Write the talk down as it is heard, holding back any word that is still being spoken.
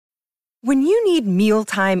When you need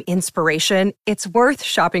mealtime inspiration, it's worth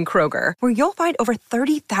shopping Kroger, where you'll find over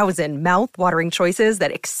 30,000 mouth-watering choices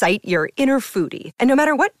that excite your inner foodie. And no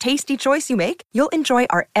matter what tasty choice you make, you'll enjoy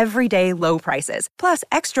our everyday low prices, plus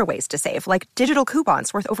extra ways to save, like digital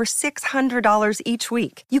coupons worth over $600 each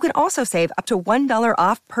week. You can also save up to $1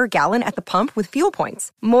 off per gallon at the pump with fuel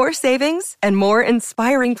points. More savings and more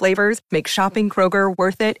inspiring flavors make shopping Kroger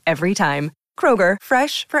worth it every time. Kroger,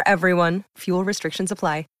 fresh for everyone. Fuel restrictions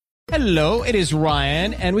apply. Hello, it is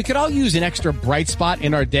Ryan, and we could all use an extra bright spot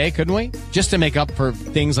in our day, couldn't we? Just to make up for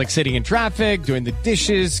things like sitting in traffic, doing the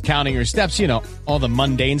dishes, counting your steps, you know, all the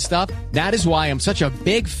mundane stuff. That is why I'm such a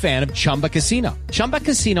big fan of Chumba Casino. Chumba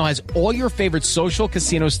Casino has all your favorite social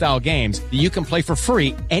casino-style games that you can play for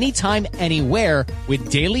free anytime, anywhere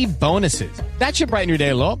with daily bonuses. That should brighten your day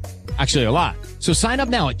a little. Actually, a lot. So sign up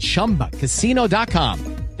now at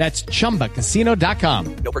ChumbaCasino.com. That's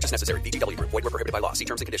ChumbaCasino.com. No purchase necessary. VGW Group. Void where prohibited by law. See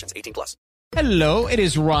terms and conditions. 18+. Hello, it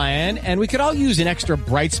is Ryan, and we could all use an extra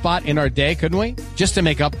bright spot in our day, couldn't we? Just to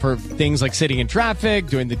make up for things like sitting in traffic,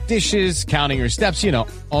 doing the dishes, counting your steps, you know,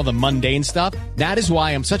 all the mundane stuff. That is why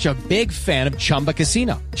I'm such a big fan of Chumba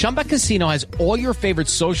Casino. Chumba Casino has all your favorite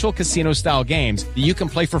social casino-style games that you can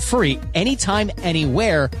play for free anytime,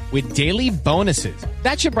 anywhere with daily bonuses.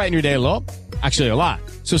 That should brighten your day a little. Actually, a lot.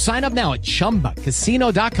 So sign up now at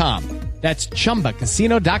ChumbaCasino.com. That's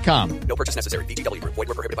ChumbaCasino.com. No purchase necessary. VGW Group. Void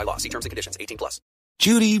where prohibited by law. See terms and conditions. 18+.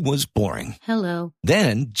 Judy was boring. Hello.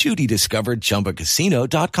 Then Judy discovered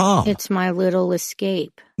ChumbaCasino.com. It's my little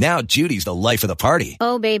escape. Now Judy's the life of the party.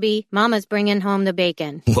 Oh, baby, mama's bringing home the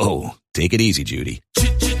bacon. Whoa, take it easy, Judy.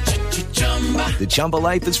 The Chumba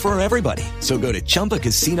life is for everybody. So go to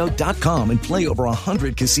ChumbaCasino.com and play over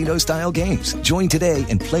 100 casino-style games. Join today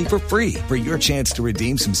and play for free for your chance to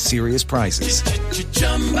redeem some serious prizes.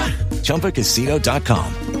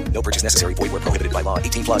 ChumbaCasino.com. No purchase necessary. Void where prohibited by law.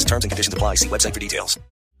 18+. Terms and conditions apply. See website for details.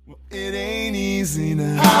 Well, it ain't easy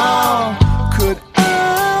now. How could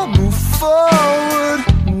I move forward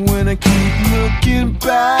when I keep looking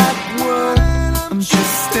backward? I'm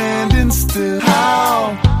just standing still.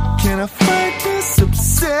 How can I fight this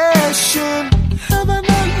obsession? Have I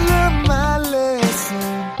not learned my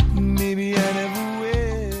lesson? Maybe I never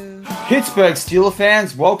will. Pittsburgh Steelers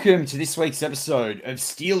fans, welcome to this week's episode of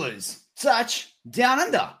Steelers Touch Down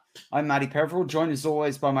Under. I'm Matty Peverell, joined as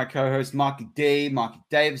always by my co-host Marky D, Marky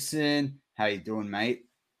Davison. How you doing, mate?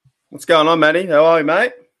 What's going on, Matty? How are you,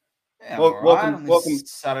 mate? Yeah, welcome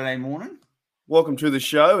Saturday morning. Welcome to the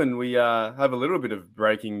show, and we have a little bit of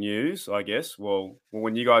breaking news, I guess. Well,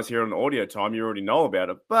 when you guys hear it on audio time, you already know about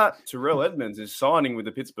it. But Terrell Edmonds is signing with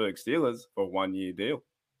the Pittsburgh Steelers for a 1-year deal.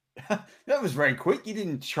 That was very quick. You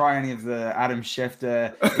didn't try any of the Adam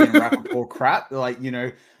Schefter, Ian Rappaport crap. Like, he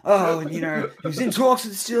was in talks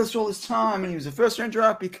with the Steelers for all this time, and he was a first-round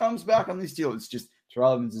draft. He comes back on this deal. It's just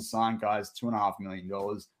Terrell Edmonds is signed, guys, $2.5 million.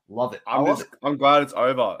 Love it. I'm glad it's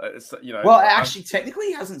over. Well, actually, technically,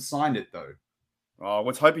 he hasn't signed it, though. Oh,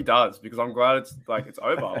 let's hope he does, because I'm glad it's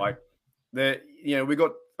over. We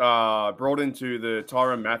got brought into the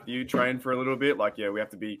Tyrann Mathieu train for a little bit. We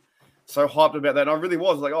have to be so hyped about that. And I really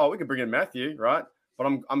was like, we could bring in Matthew, right? But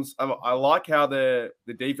I like how the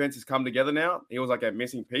defense has come together now. He was like a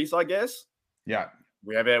missing piece, I guess. Yeah,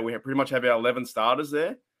 we pretty much have our 11 starters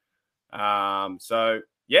there. So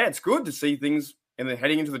yeah, it's good to see things. And then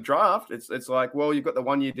heading into the draft, it's like, well, you've got the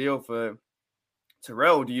 1-year deal for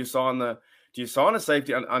Terrell. Do you sign a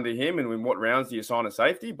safety under him, and in what rounds do you sign a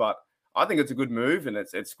safety? But I think it's a good move, and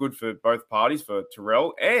it's good for both parties, for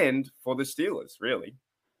Terrell and for the Steelers, really.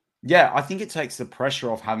 Yeah, I think it takes the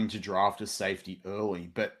pressure off having to draft a safety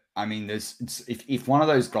early. But I mean, if one of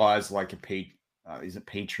those guys like is it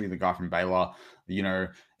Petrie, the guy from Baylor,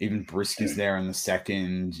 even Briscoe's there in the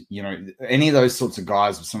second, any of those sorts of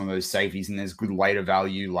guys with some of those safeties, and there's good later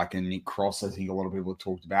value, like a Nick Cross, I think a lot of people have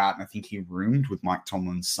talked about, and I think he roomed with Mike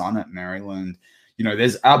Tomlin's son at Maryland.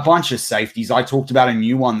 There's a bunch of safeties. I talked about a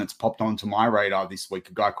new one that's popped onto my radar this week,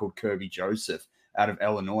 a guy called Kirby Joseph out of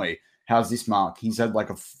Illinois. How's this, Mark? He's had like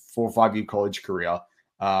a 4 or 5 year college career,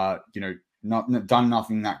 not done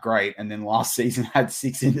nothing that great, and then last season had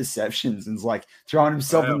 6 interceptions and is like throwing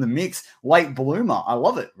himself in the mix. Late bloomer. I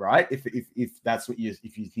love it, right? If that's what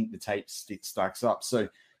if you think the tape stacks up. So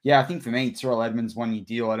yeah, I think for me, Terrell Edmonds 1-year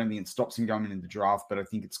deal. I don't think it stops him going into the draft, but I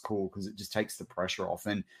think it's cool because it just takes the pressure off.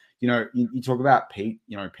 And you talk about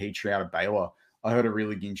Petrie out of Baylor. I heard a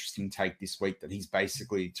really interesting take this week that he's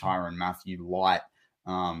basically Tyrann Mathieu light.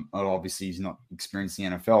 Obviously he's not experienced in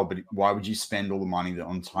the NFL, but why would you spend all the money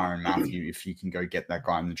on Tyrann Mathieu if you can go get that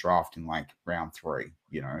guy in the draft in like round 3?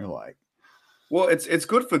 Well, it's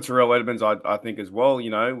good for Terrell Edmonds, I think, as well. You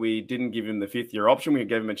know, we didn't give him the fifth-year option. We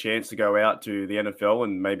gave him a chance to go out to the NFL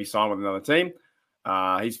and maybe sign with another team.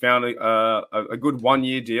 He's found a good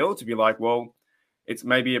one-year deal to be like, well, it's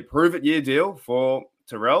maybe a prove-it-year deal for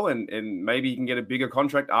Terrell, and maybe he can get a bigger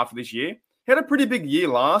contract after this year. He had a pretty big year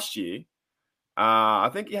last year. I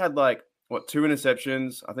think he had 2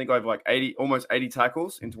 interceptions. I think over almost 80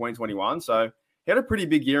 tackles in 2021. So he had a pretty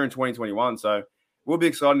big year in 2021. So we'll be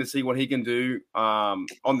excited to see what he can do on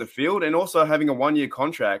the field, and also having a one-year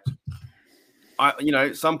contract.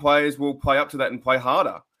 Some players will play up to that and play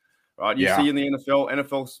harder, right? You see in the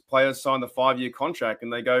NFL players sign the 5-year contract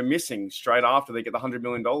and they go missing straight after they get the $100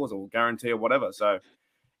 million or guarantee or whatever. So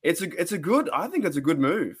I think it's a good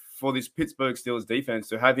move for this Pittsburgh Steelers defense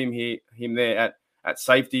to have him there at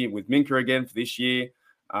safety with Minka again for this year.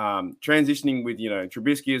 Transitioning with,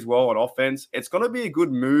 Trubisky as well on offense. It's going to be a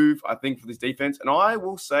good move, I think, for this defense. And I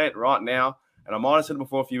will say it right now, and I might have said it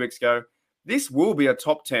before a few weeks ago, this will be a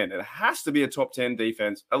top 10. It has to be a top 10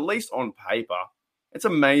 defense, at least on paper. It's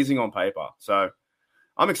amazing on paper. So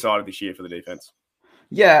I'm excited this year for the defense.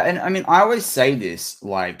 Yeah, and I mean, I always say this,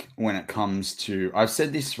 when it comes to, I've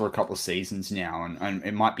said this for a couple of seasons now, and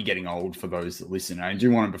it might be getting old for those that listen. I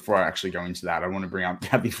do want to, before I actually go into that, I want to bring up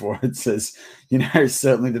Gabby Ford. It says,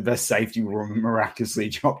 certainly the best safety will miraculously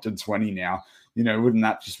drop to 20 now. Wouldn't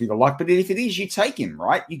that just be the luck? But if it is, you take him,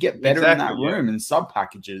 right? You get better in that room and sub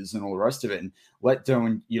packages and all the rest of it, and let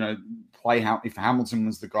Derwin, play. If Hamilton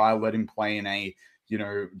was the guy, let him play in a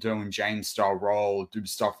Derwin James style role, do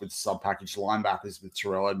stuff with sub package linebackers with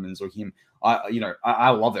Terrell Edmonds or him. I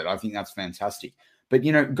love it. I think that's fantastic. But,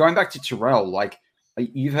 going back to Terrell,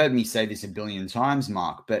 you've heard me say this a billion times,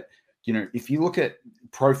 Mark, but, if you look at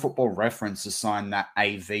Pro Football Reference assign that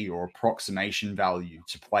AV or approximation value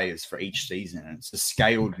to players for each season, and it's a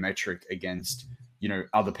scaled metric against,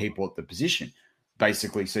 other people at the position.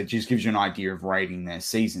 Basically, so it just gives you an idea of rating their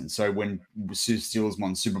season. So when Steelers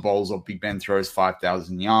won Super Bowls or Big Ben throws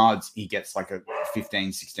 5,000 yards, he gets a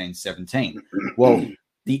 15, 16, 17. Well,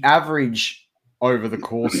 the average over the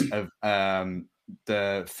course of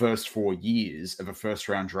the first 4 years of a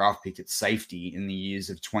first-round draft pick at safety in the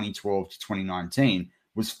years of 2012 to 2019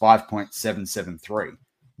 was 5.773.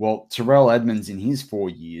 Well, Terrell Edmonds in his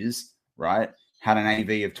 4 years, right, had an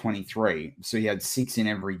AV of 23. So he had 6 in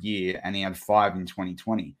every year, and he had 5 in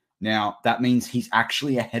 2020. Now, that means he's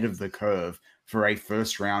actually ahead of the curve for a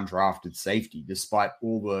first-round drafted safety, despite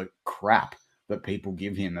all the crap that people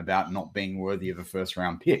give him about not being worthy of a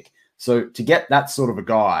first-round pick. So to get that sort of a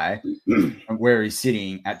guy where he's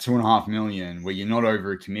sitting at $2.5 million, where you're not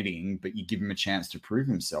over-committing, but you give him a chance to prove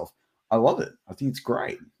himself, I love it. I think it's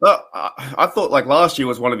great. Well, I thought last year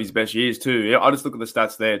was one of his best years too. I just look at the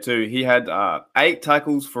stats there too. He had 8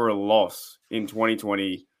 tackles for a loss in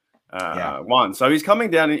 2021. So he's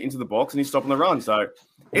coming down into the box and he's stopping the run. So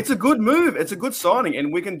it's a good move. It's a good signing,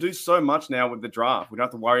 and we can do so much now with the draft. We don't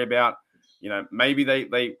have to worry about, maybe they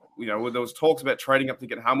there was talks about trading up to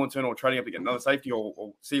get Hamilton or trading up to get another safety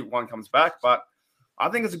or see if one comes back. But I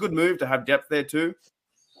think it's a good move to have depth there too.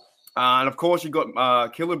 And of course, you've got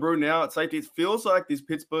Killebrew now at safety. It feels like this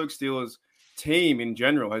Pittsburgh Steelers team in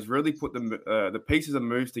general has really put the pieces and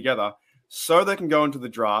moves together so they can go into the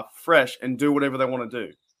draft fresh and do whatever they want to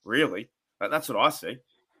do. Really, that's what I see.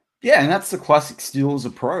 Yeah, and that's the classic Steelers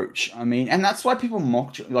approach. I mean, and that's why people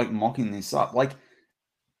mocking this up.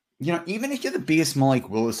 Even if you're the biggest Malik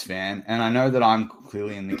Willis fan, and I know that I'm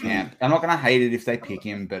clearly in the camp, I'm not going to hate it if they pick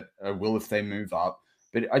him, but I will if they move up.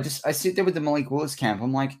 But I sit there with the Malik Willis camp.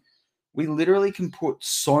 I'm like, we literally can put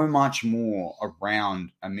so much more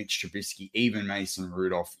around a Mitch Trubisky, even Mason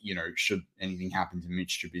Rudolph, should anything happen to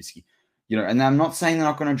Mitch Trubisky. And I'm not saying they're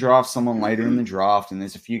not going to draft someone later in the draft, and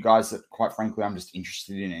there's a few guys that, quite frankly, I'm just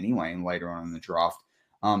interested in anyway and later on in the draft.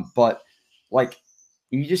 But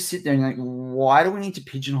you just sit there and why do we need to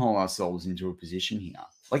pigeonhole ourselves into a position here?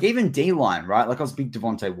 Even D-line, right? I was a big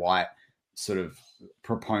Devontae White sort of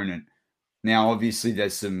proponent. Now, obviously,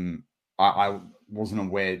 there's some I wasn't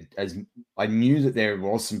aware, as I knew that there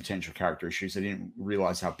was some potential character issues. I didn't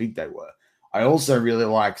realize how big they were. I also really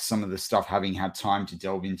like some of the stuff, having had time to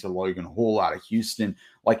delve into Logan Hall out of Houston.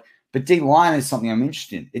 But D-line is something I'm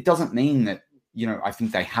interested in. It doesn't mean that, I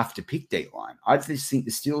think they have to pick D-line. I just think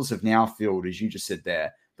the Steelers have now filled, as you just said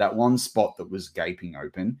there, that one spot that was gaping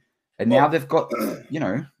open. And now they've got,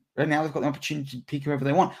 now they've got the opportunity to pick whoever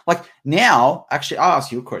they want. Now, actually, I'll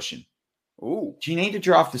ask you a question. Ooh. Do you need to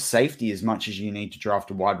draft a safety as much as you need to draft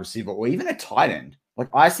a wide receiver or even a tight end?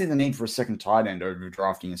 I see the need for a second tight end over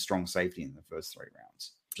drafting a strong safety in the first 3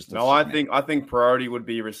 rounds. I think priority would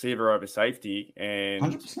be receiver over safety. And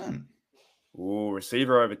 100%. Ooh,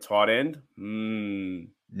 receiver over tight end.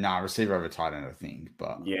 No, receiver over tight end, I think.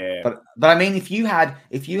 But yeah. But I mean, if you had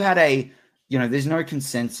a, there's no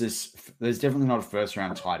consensus. There's definitely not a first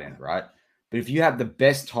round tight end, right? But if you have the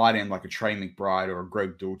best tight end like a Trey McBride or a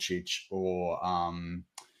Greg Dulcich or I'm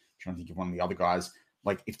trying to think of one of the other guys,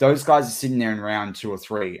 like if those guys are sitting there in round 2 or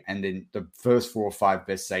 3, and then the first 4 or 5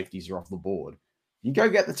 best safeties are off the board, you go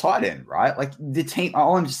get the tight end, right? Like the team.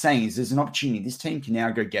 All I'm just saying is there's an opportunity. This team can now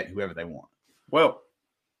go get whoever they want. Well,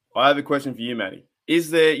 I have a question for you, Matty. Is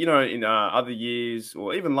there, in other years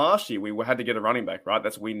or even last year, we had to get a running back, right?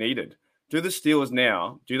 That's what we needed. Do the Steelers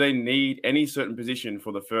now, do they need any certain position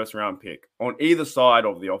for the first round pick on either side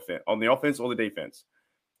of the offense, on the offense or the defense?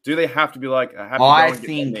 Do they have to be like,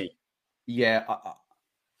 yeah.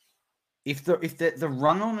 If the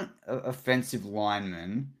run on offensive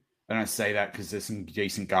linemen, and I say that because there's some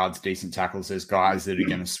decent guards, decent tackles, there's guys that are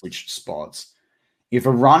going to switch spots. If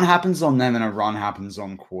a run happens on them and a run happens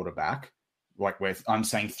on quarterback, like I'm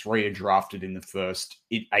saying 3 are drafted in the first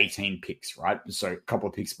 18 picks, right? So a couple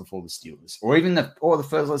of picks before the Steelers, or even the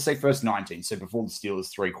first, let's say first 19. So before the Steelers,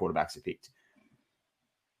 3 quarterbacks are picked.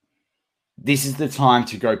 This is the time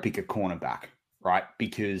to go pick a cornerback, right?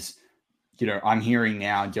 Because, I'm hearing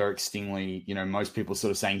now Derek Stingley, most people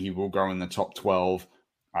sort of saying he will go in the top 12.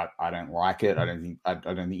 I don't like it. I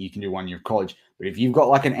don't think you can do 1 year of college. But if you've got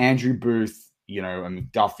like an Andrew Booth, a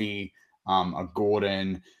McDuffie, a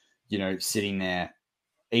Gordon, sitting there,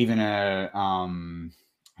 even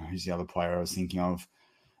who's the other player I was thinking of?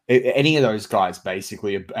 Any of those guys,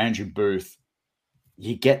 basically, Andrew Booth,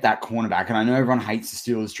 you get that cornerback. And I know everyone hates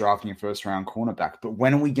the Steelers drafting a first-round cornerback, but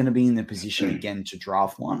when are we going to be in the position again to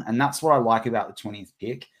draft one? And that's what I like about the 20th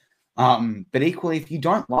pick. But equally, if you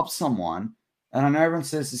don't love someone, and I know everyone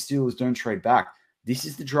says the Steelers don't trade back, this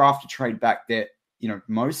is the draft to trade back that,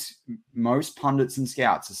 most pundits and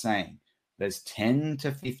scouts are saying there's 10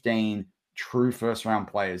 to 15 true first-round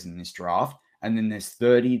players in this draft, and then there's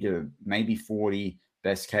 30 to maybe 40,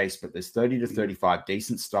 best case, but there's 30 to 35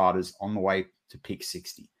 decent starters on the way to pick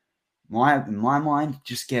 60. In my mind,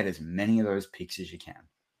 just get as many of those picks as you can.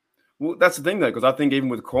 Well, that's the thing, though, because I think even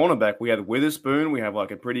with cornerback, we had Witherspoon. We have like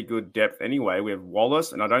a pretty good depth anyway. We have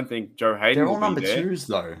Wallace, and I don't think Joe Hayden They're all will be number there. 2s,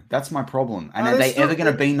 though. That's my problem. And are they ever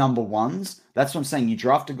going to be number 1s? That's what I'm saying. You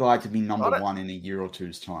draft a guy to be number 1 in a year or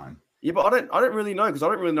 2's time. Yeah, but I don't really know, because I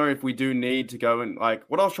don't really know if we do need to go and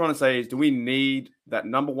what I was trying to say is, do we need that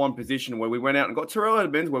number 1 position where we went out and got Terrell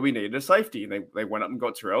Edmonds where we needed a safety, and they went up and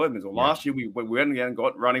got Terrell Edmonds. Or last year we went out and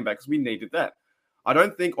got running back because we needed that. I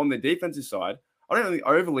don't think on the defensive side, I don't think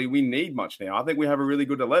overly we need much now. I think we have a really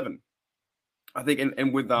good 11. I think,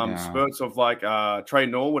 and with spurts of Trey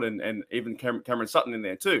Norwood and even Cameron Sutton in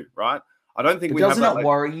there too, right? I don't think but we have that. Doesn't it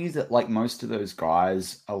worry you that most of those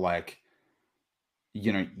guys are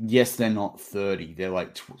yes, they're not 30.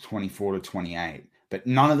 They're 24 to 28. But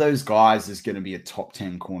none of those guys is going to be a top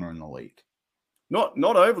 10 corner in the league. Not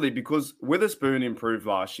overly, because Witherspoon improved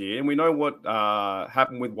last year, and we know what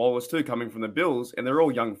happened with Wallace too, coming from the Bills, and they're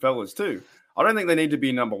all young fellas too. I don't think they need to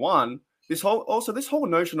be number 1. This whole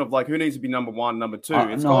notion of who needs to be number 1, number 2.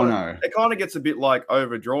 It kind of gets a bit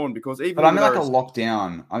overdrawn, because even. But I mean, a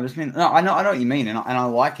lockdown. I just mean, no, I know what you mean, and I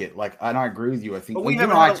like it. And I agree with you. I think. How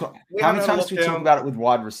many times do we talk about it with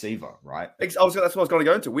wide receiver, right? That's what I was going to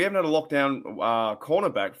go into. We haven't had a lockdown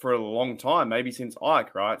cornerback for a long time, maybe since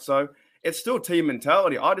Ike, right? So it's still team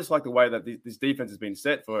mentality. I just like the way that this defense has been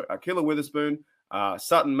set for Killer Witherspoon.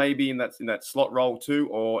 Sutton maybe in that slot role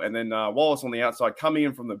too, and then Wallace on the outside coming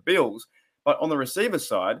in from the Bills. But on the receiver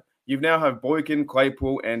side, you now have Boykin,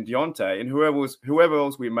 Claypool, and Deontay, and whoever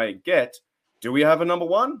else we may get. Do we have a number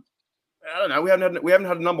 1? I don't know. We haven't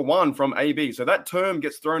had a number 1 from AB, so that term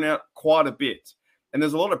gets thrown out quite a bit, and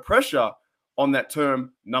there's a lot of pressure on that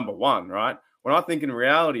term number 1, right? When I think in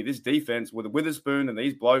reality, this defense with Witherspoon and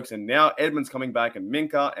these blokes, and now Edmonds coming back, and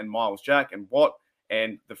Minka and Miles Jack and Watt.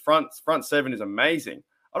 And the front 7 is amazing.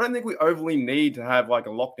 I don't think we overly need to have a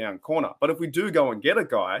lockdown corner. But if we do go and get a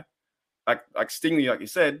guy like Stingley, like you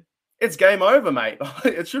said, it's game over, mate.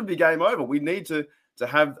 It should be game over. We need to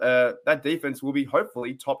have that defense will be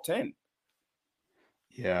hopefully top 10.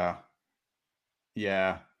 Yeah.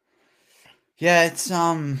 It's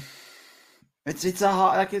a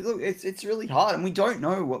hard. It's really hard, and we don't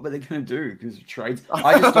know what they're going to do because of trades.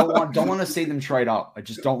 I just don't want to see them trade up. I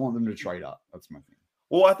just don't want them to trade up. That's my thing.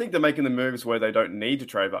 Well, I think they're making the moves where they don't need to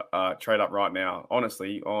trade up right now.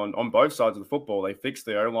 Honestly, on both sides of the football, they fixed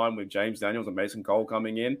the O-line with James Daniels and Mason Cole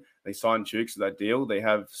coming in. They signed Chooks to that deal. They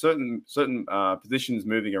have certain positions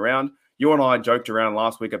moving around. You and I joked around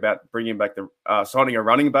last week about bringing back signing a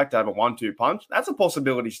running back to have a 1-2 punch. That's a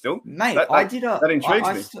possibility still, mate. That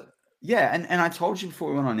intrigues me. Yeah, and I told you before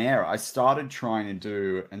we went on air, I started trying to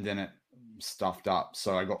do, and then it stuffed up.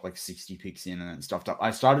 So I got like 60 picks in and then it stuffed up. I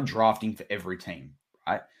started drafting for every team,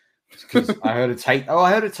 right? Because I heard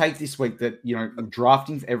a take this week that, you know,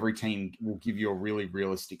 drafting for every team will give you a really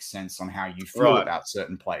realistic sense on how you feel about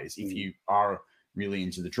certain players if you are really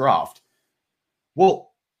into the draft.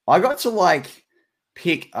 Well, I got to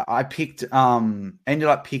ended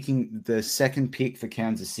up picking the second pick for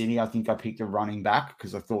Kansas City. I think I picked a running back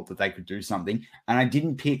because I thought that they could do something. And I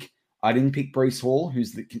didn't pick Breece Hall,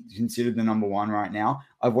 who's considered the number one right now.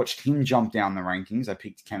 I've watched him jump down the rankings. I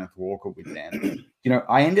picked Kenneth Walker with them. You know,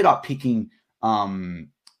 I ended up picking, who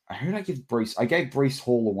did I give Breece? I gave Breece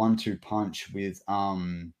Hall a 1-2 punch with,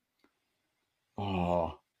 trying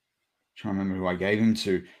to remember who I gave him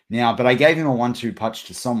to now, but I gave him a 1-2 punch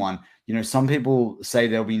to someone. You know, some people say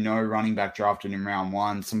there'll be no running back drafted in round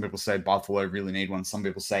one. Some people say Buffalo really need one. Some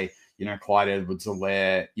people say, you know, Clyde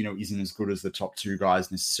Edwards-Helaire, you know, isn't as good as the top two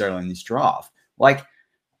guys necessarily in this draft. Like,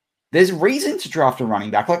 there's reason to draft a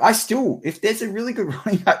running back. Like, if there's a really good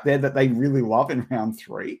running back there that they really love in round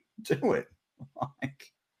 3, do it.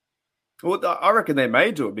 Well, I reckon they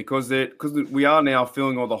may do it because we are now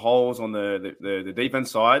filling all the holes on the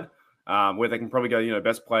defense side, where they can probably go, you know,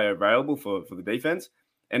 best player available for the defense.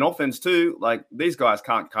 And offense too, like these guys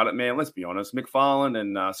can't cut it, man. Let's be honest. McFarland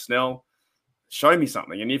and Snell, show me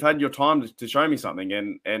something. And you've had your time to show me something.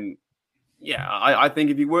 And yeah, I think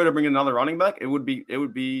if you were to bring another running back, it would be,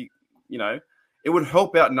 you know, it would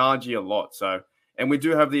help out Najee a lot. So, and we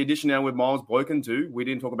do have the addition now with Miles Boykin too. We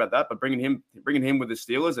didn't talk about that, but bringing him with the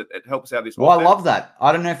Steelers, it helps out this. Well, I love that.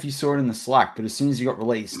 I don't know if you saw it in the Slack, but as soon as he got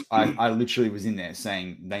released, I literally was in there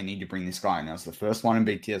saying they need to bring this guy. And I was the first one in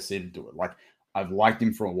BTSC to do it. Like, I've liked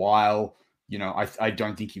him for a while. You know, I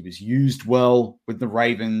don't think he was used well with the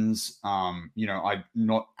Ravens. You know, I'm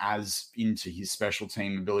not as into his special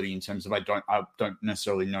team ability in terms of I don't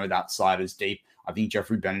necessarily know that side as deep. I think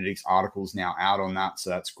Jeffrey Benedict's article's now out on that, so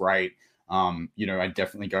that's great. You know, I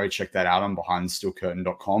definitely go check that out on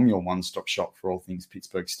behindthesteelcurtain.com, your one-stop shop for all things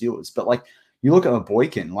Pittsburgh Steelers. But like, you look at a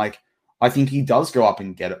Boykin, like I think he does go up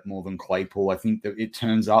and get it more than Claypool. I think that it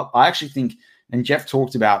turns up. I actually think, and Jeff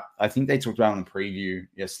talked about, I think they talked about in the preview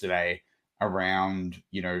yesterday around,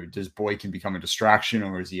 you know, does Boykin become a distraction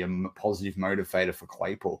or is he a positive motivator for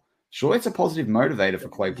Claypool? Sure, it's a positive motivator for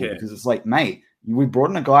Claypool because it's like, mate, we brought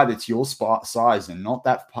in a guy that's your size and not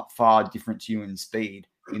that far different to you in speed.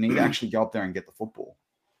 You need to actually go up there and get the football.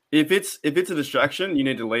 If it's a distraction, you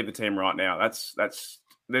need to leave the team right now.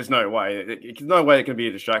 There's no way. There's no way it can be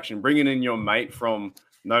a distraction. Bringing in your mate from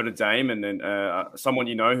Notre Dame and then someone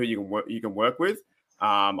you know who you can work with.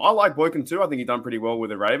 I like Boykin too. I think he's done pretty well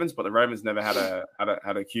with the Ravens, but the Ravens never had a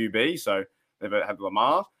QB, so they've had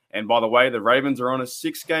Lamar. And by the way, the Ravens are on a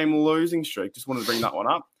 6-game losing streak. Just wanted to bring that one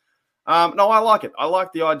up. No, I like it. I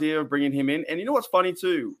like the idea of bringing him in. And you know what's funny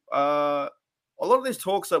too? A lot of these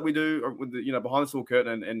talks that we do with the, you know, behind the steel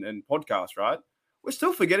curtain and podcasts, right? We're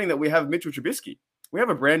still forgetting that we have Mitchell Trubisky. We have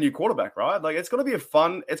a brand new quarterback, right? Like it's going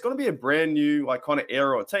to be a brand new like kind of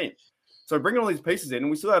era or team. So bringing all these pieces in, and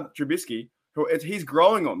we still have Trubisky, he's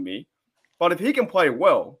growing on me. But if he can play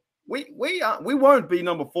well, we won't be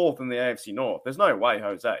number 4th in the AFC North. There's no way,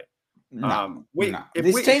 Jose. No.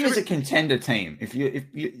 This team is a contender team. If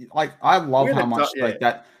you like, I love how much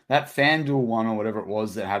that FanDuel one or whatever it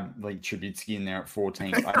was that had like Trubisky in there at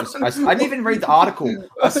 14. I didn't even read the article.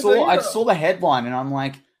 I saw the headline and I'm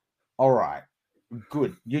like, all right,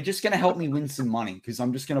 good. You're just going to help me win some money because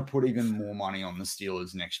I'm just going to put even more money on the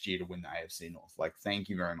Steelers next year to win the AFC North. Like, thank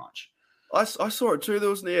you very much. I saw it too. There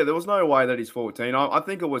was no way that he's 14. I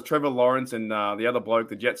think it was Trevor Lawrence and the other bloke,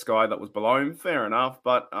 the Jets guy, that was below him. Fair enough,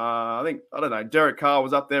 but I don't know. Derek Carr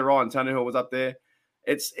was up there. Ryan Tannehill was up there.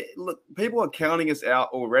 Look, people are counting us out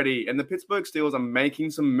already, and the Pittsburgh Steelers are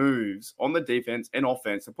making some moves on the defense and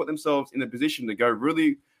offense to put themselves in a position to go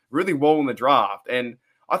really, really well in the draft. And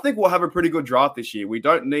I think we'll have a pretty good draft this year.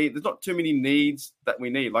 There's not too many needs that we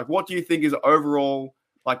need. Like, what do you think is overall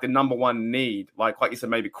like the number one need? Like you said,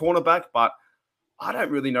 maybe cornerback, but I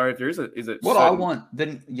don't really know if there is it. What I want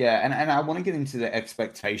then, and I want to get into the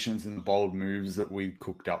expectations and the bold moves that we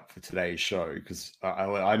cooked up for today's show because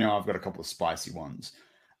I know I've got a couple of spicy ones.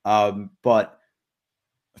 But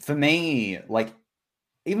for me, like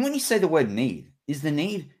even when you say the word need, is the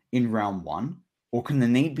need in round 1 or can the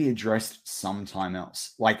need be addressed sometime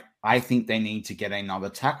else? Like I think they need to get another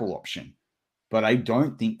tackle option, but I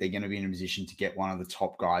don't think they're going to be in a position to get one of the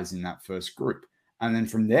top guys in that first group. And then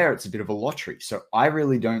from there, it's a bit of a lottery. So I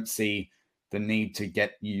really don't see the need to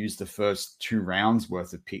use the first 2 rounds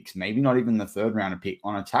worth of picks, maybe not even the third round of pick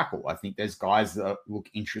on a tackle. I think there's guys that look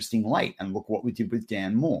interesting late, and look what we did with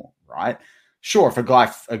Dan Moore, right? Sure, if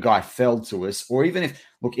a guy fell to us, or even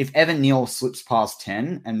if Evan Neal slips past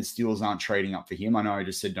 10 and the Steelers aren't trading up for him, I know I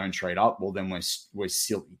just said don't trade up. Well, then we're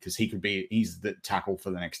silly, because he's the tackle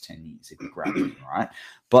for the next 10 years if you grab him, right?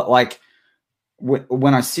 But like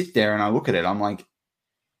when I sit there and I look at it, I'm like,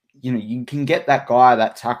 you can get that guy,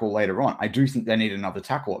 that tackle later on. I do think they need another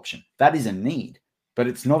tackle option. That is a need, but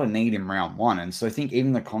it's not a need in round 1. And so I think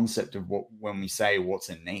even the concept of when we say what's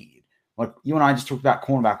a need, like you and I just talked about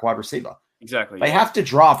cornerback, wide receiver. Exactly. They have to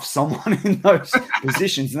draft someone in those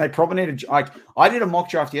positions, and they probably need to. Like, I did a mock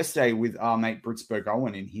draft yesterday with our mate Pittsburgh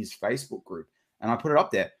Owen in his Facebook group, and I put it up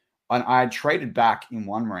there. And I had traded back in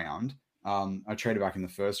 1 round. I traded back in the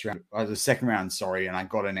first round, the second round, sorry, and I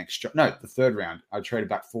got an extra. No, the third round. I traded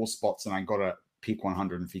back 4 spots, and I got a pick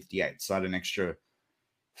 158. So I had an extra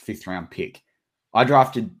 5th round pick. I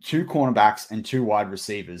drafted 2 cornerbacks and 2 wide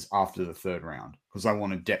receivers after the 3rd round because I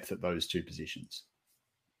wanted depth at those 2 positions.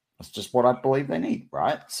 That's just what I believe they need,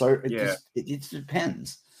 right? So it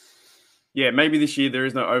depends. Yeah, maybe this year there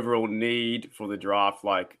is no overall need for the draft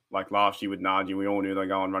like last year with Najee. We all knew they're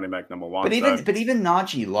going running back number 1. But even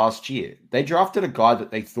Najee last year, they drafted a guy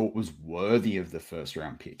that they thought was worthy of the 1st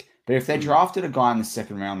round pick. But if they drafted a guy in the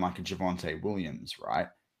 2nd round like a Javonte Williams, right?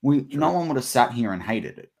 No one would have sat here and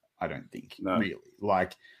hated it. I don't think, really.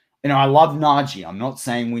 Like, I love Najee. I'm not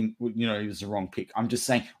saying he was the wrong pick. I'm just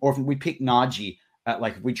saying, or if we pick Najee at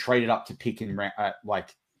if we traded up to pick him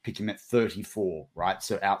pick him at 34, right?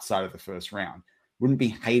 So outside of the 1st round, wouldn't be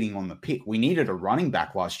hating on the pick. We needed a running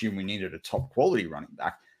back last year, and we needed a top quality running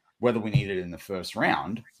back. Whether we needed it in the 1st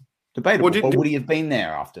round, debatable. But would he have been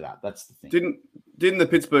there after that? That's the thing. Didn't the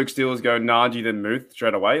Pittsburgh Steelers go Najee then Muth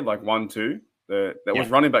straight away, like 1-2? That was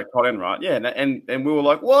running back tight end, right? Yeah, and we were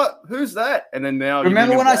like, what? Who's that? And then now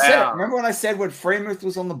remember when I said when Freemuth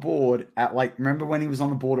was on the board at remember when he was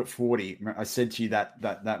on the board at 40? I said to you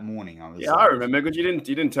that morning. I remember, because you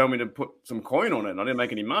didn't tell me to put some coin on it, and I didn't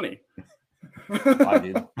make any money. I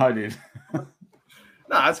did.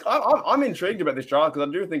 No, I'm intrigued about this draft because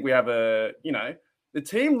I do think we have the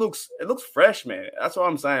team looks fresh, man. That's what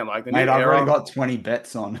I'm saying. Like I've already got 20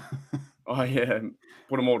 bets on. Oh yeah,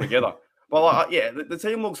 put them all together. Well, the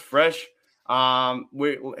team looks fresh.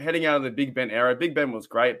 We're heading out of the Big Ben era. Big Ben was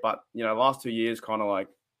great, but last 2 years, kind of like,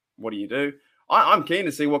 what do you do? I'm keen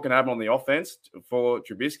to see what can happen on the offense for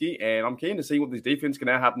Trubisky, and I'm keen to see what this defense can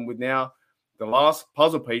now happen with now the last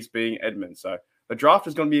puzzle piece being Edmonds. So the draft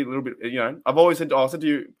is going to be a little bit. I've always said to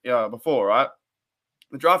you before, right?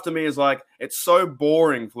 The draft to me is it's so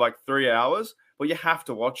boring for 3 hours, but you have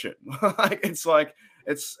to watch it.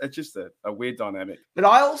 It's just a weird dynamic. But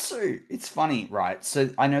it's funny, right? So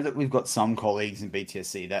I know that we've got some colleagues in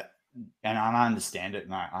BTSC and I understand it,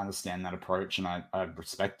 and I understand that approach, and I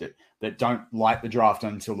respect it, that don't like the draft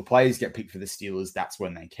until the players get picked for the Steelers. That's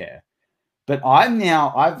when they care. But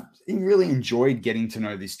I've really enjoyed getting to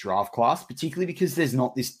know this draft class, particularly because there's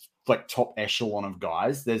not this top echelon of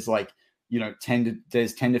guys. There's 10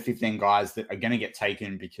 to 15 guys that are going to get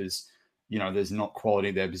taken because there's not quality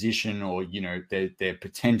of their position or, their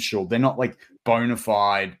potential. They're not bona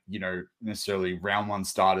fide, necessarily round 1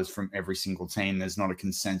 starters from every single team. There's not a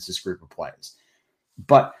consensus group of players.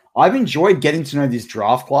 But I've enjoyed getting to know this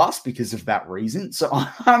draft class because of that reason. So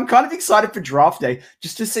I'm kind of excited for draft day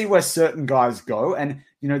just to see where certain guys go. And,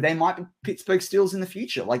 they might be Pittsburgh Steelers in the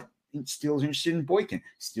future. Steelers are interested in Boykin.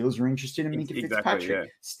 Steelers are interested in Minka Fitzpatrick. Yeah.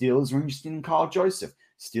 Steelers are interested in Kyle Joseph.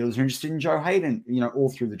 Steelers are interested in Joe Hayden,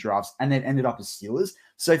 all through the drafts, and then ended up as Steelers.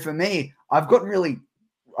 So for me, I've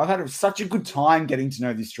had such a good time getting to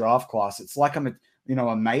know this draft class. It's like I'm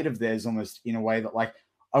a mate of theirs almost, in a way that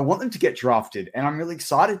I want them to get drafted, and I'm really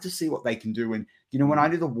excited to see what they can do. And when I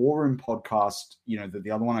do the War Room podcast,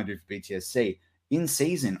 the other one I do for BTSC, in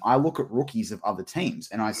season, I look at rookies of other teams,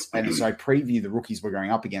 and so I preview the rookies we're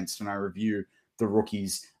going up against, and I review the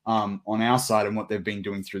rookies on our side and what they've been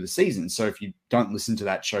doing through the season. So if you don't listen to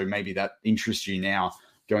that show, maybe that interests you now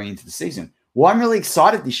going into the season. Well, I'm really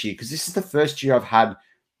excited this year because this is the first year I've had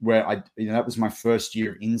where that was my first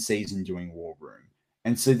year in season doing War Room.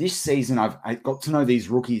 And so this season I got to know these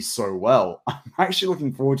rookies so well. I'm actually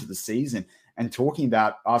looking forward to the season and talking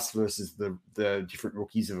about us versus the different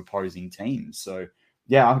rookies of opposing teams. So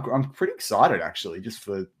yeah, I'm pretty excited actually, just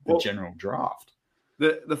for the general draft.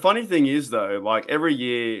 The funny thing is though, every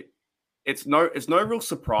year, it's no real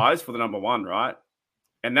surprise for the number 1, right?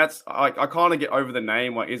 And that's I kind of get over the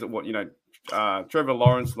name. Is it what Trevor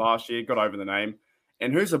Lawrence last year got over the name,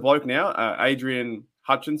 and who's the bloke now? Aiden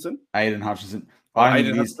Hutchinson. I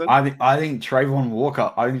think it is. I think Trayvon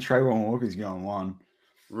Walker. I think Trayvon Walker's going 1.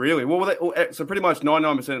 Really? Well, so pretty much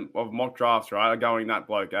 99% of mock drafts, right, are going that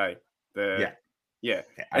bloke, eh? Yeah.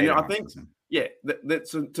 And I think,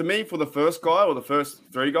 so to me, for the first guy or the first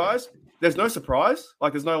 3 guys, there's no surprise.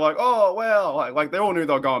 Like, there's no like, oh, well, like they all knew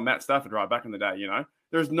they were going Matt Stafford, right, back in the day, you know?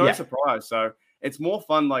 There's no surprise. So it's more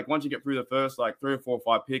fun, like, once you get through the first, like, 3 or 4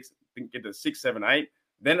 or 5 picks, get to 6, 7, 8,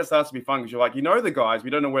 then it starts to be fun because you're like, you know the guys, we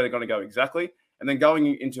don't know where they're going to go exactly. And then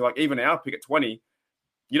going into, like, even our pick at 20,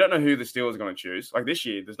 you don't know who the Steelers are going to choose. Like, this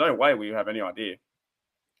year, there's no way we have any idea.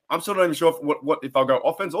 I'm still not even sure if I'll go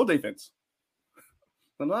offense or defense. I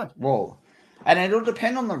don't know. Well, and it'll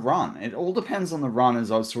depend on the run. It all depends on the run,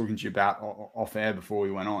 as I was talking to you about off air before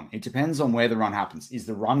we went on. It depends on where the run happens. Is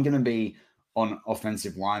the run going to be on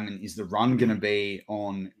offensive linemen? Is the run going to be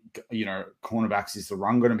on, cornerbacks? Is the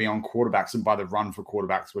run going to be on quarterbacks? And by the run for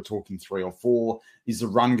quarterbacks, we're talking 3 or 4. Is the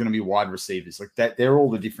run going to be wide receivers? Like that, they're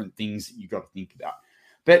all the different things that you got to think about.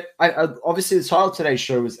 But obviously, the title of today's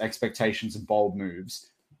show was expectations and bold moves.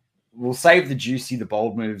 We'll save the juicy, the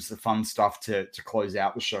bold moves, the fun stuff to close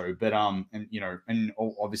out the show. But and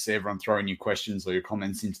obviously everyone throw in your questions or your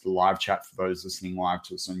comments into the live chat for those listening live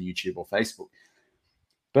to us on YouTube or Facebook.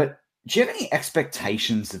 But do you have any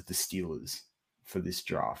expectations of the Steelers for this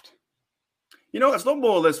draft? It's not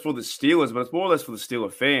more or less for the Steelers, but it's more or less for the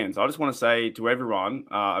Steeler fans. I just want to say to everyone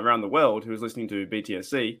around the world who is listening to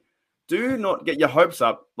BTSC, do not get your hopes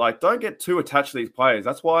up. Like, don't get too attached to these players.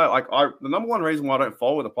 That's why, the number one reason why I don't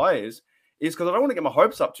follow the players is because I don't want to get my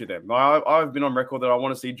hopes up to them. I've been on record that I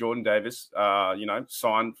want to see Jordan Davis,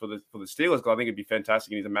 sign for the Steelers because I think it'd be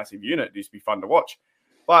fantastic and he's a massive unit. It'd just be fun to watch.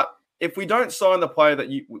 But if we don't sign the player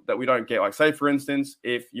that we don't get, like say for instance,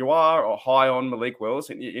 if you are high on Malik Willis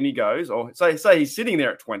and he goes, or say he's sitting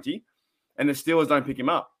there at 20, and the Steelers don't pick him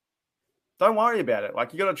up, don't worry about it.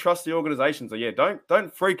 Like, you got to trust the organization. So yeah,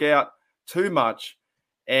 don't freak out too much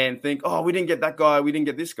and think, oh, we didn't get that guy, we didn't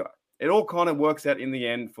get this guy. It all kind of works out in the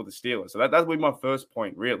end for the Steelers. So that would be my first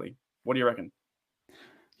point, really. What do you reckon?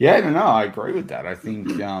 Yeah, no, I agree with that. I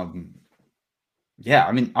think, I'm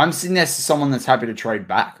sitting there as someone that's happy to trade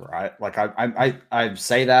back, right? Like I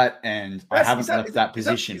say that, and I haven't left that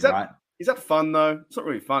position, right? Is that fun though? It's not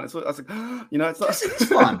really fun. It's like, it's not. It's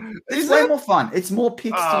fun. It's way more fun. It's more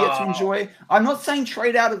picks to get to enjoy. I'm not saying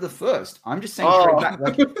trade out of the first. I'm just saying trade back.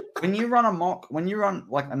 Like when you run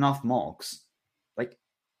like enough mocks, like,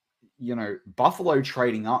 Buffalo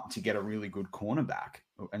trading up to get a really good cornerback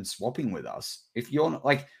and swapping with us. If you're not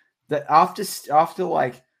like that after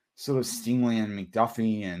like sort of Stingley and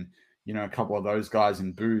McDuffie and a couple of those guys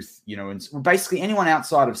in Booth, and basically anyone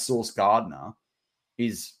outside of Sauce Gardner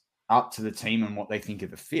is up to the team and what they think of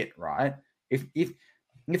the fit, right? If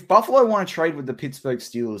Buffalo want to trade with the Pittsburgh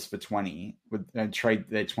Steelers for 20, trade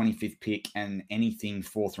their 25th pick and anything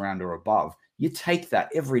 4th round or above, you take that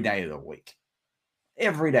every day of the week.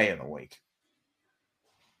 Every day of the week.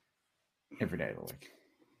 Every day of the week.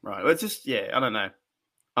 Right. Well, it's just, I don't know.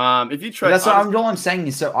 If you trade, all I'm saying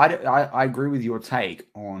is, so I agree with your take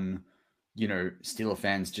on, Steeler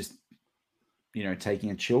fans just,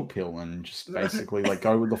 taking a chill pill and just basically like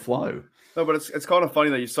go with the flow. No, but it's kind of funny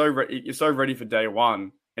that you're so ready for day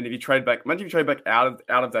one, and if you trade back, imagine if you trade back out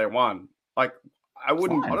of day one. Like, I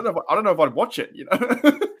wouldn't. Fine. I don't know if I'd watch it.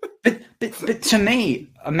 But to me,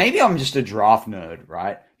 maybe I'm just a draft nerd,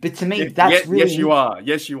 right? But to me, that's really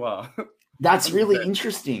Yes, you are. That's really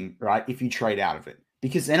interesting, right? If you trade out of it.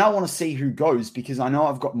 Because then I want to see who goes, because I know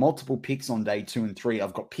I've got multiple picks on day 2 and 3.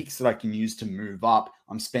 I've got picks that I can use to move up.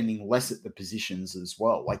 I'm spending less at the positions as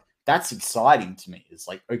well. Like, that's exciting to me. It's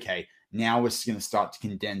like, okay, now we're going to start to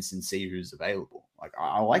condense and see who's available. Like,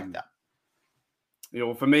 I like that.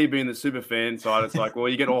 Well, for me, being the super fan side, it's like, well,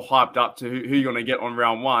 you get all hyped up to who you're going to get on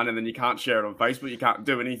round 1, and then you can't share it on Facebook. You can't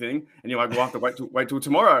do anything. And you're like, we'll have to wait till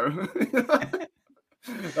tomorrow.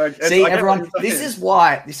 See, everyone, this is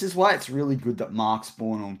why it's really good that Mark's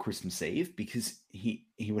born on Christmas Eve, because he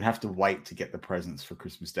would have to wait to get the presents for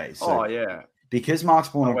Christmas Day. So, because Mark's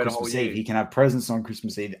born on Christmas Eve, he can have presents on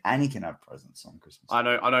Christmas Eve and he can have presents on Christmas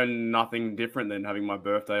Eve. I know nothing different than having my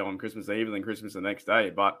birthday on Christmas Eve and then Christmas the next day.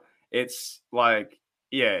 But it's like,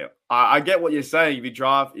 I get what you're saying. If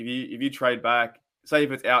you trade back, say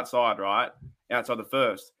if it's outside, right? Outside the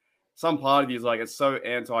first. Some part of you is like, it's so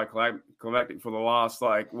anticlimactic for the last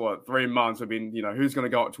 3 months. Have been, who's going to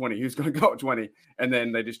go at 20? Who's going to go at 20? And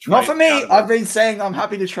then they just trade. Not for me. I've been saying I'm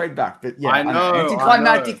happy to trade back, but I know.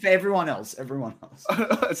 Anticlimactic for everyone else.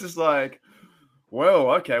 It's just like, well,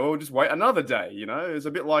 okay, we'll just wait another day. It's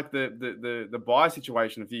a bit like the buy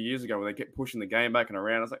situation a few years ago where they kept pushing the game back and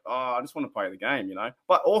around. I was like, I just want to play the game,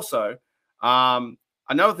 But also, I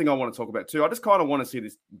another thing I want to talk about too, I just kind of want to see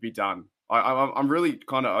this be done. I'm really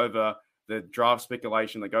kind of over the draft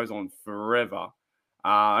speculation that goes on forever.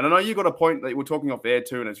 And I know you got a point that we're talking off air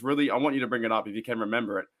too, and it's really, I want you to bring it up if you can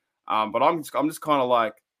remember it. But I'm just kind of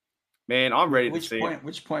like, man, I'm ready to see it.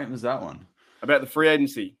 Which point was that one? About the free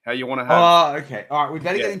agency, how you want to have. Oh, okay. All right, we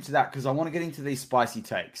better get into that because I want to get into these spicy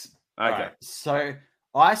takes. Okay. Right, so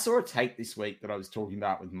I saw a take this week that I was talking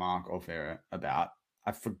about with Mark off air about.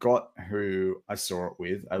 I forgot who I saw it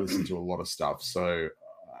with. I listened to a lot of stuff, so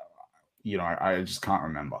I just can't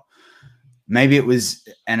remember. Maybe it was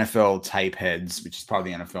NFL Tape Heads, which is part of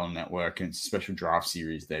the NFL Network, and it's a special draft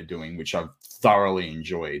series they're doing, which I've thoroughly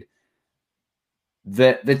enjoyed.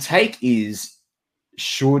 The take is,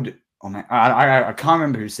 I can't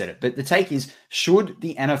remember who said it, but the take is, should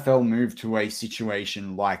the NFL move to a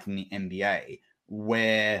situation like in the NBA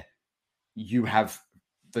where you have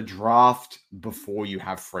the draft before you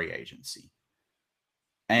have free agency?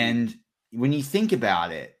 And when you think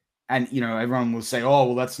about it, and, everyone will say, oh,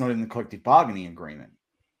 well, that's not in the collective bargaining agreement.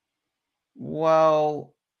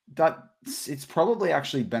 Well, it's probably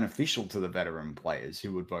actually beneficial to the veteran players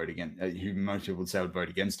who would vote against, who most people would say would vote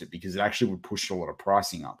against it, because it actually would push a lot of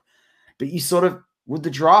pricing up. But would the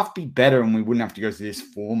draft be better and we wouldn't have to go through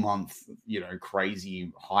this 4-month,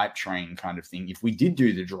 crazy hype train kind of thing? If we did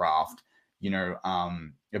do the draft,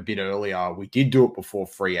 a bit earlier, we did do it before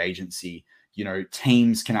free agency,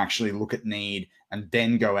 teams can actually look at need and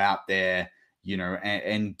then go out there,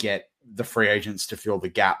 and get the free agents to fill the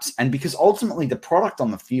gaps. And because ultimately the product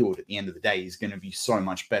on the field at the end of the day is going to be so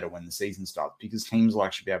much better when the season starts, because teams will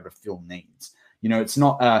actually be able to fill needs. It's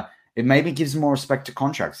not, it maybe gives more respect to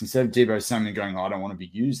contracts. Instead of Debo Samuel going, I don't want to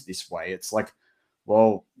be used this way. It's like,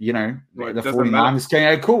 well, the 49ers going,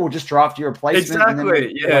 oh, cool, we'll just draft your replacement. Exactly,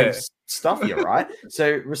 and then stuff you, right?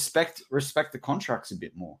 So respect the contracts a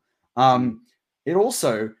bit more. It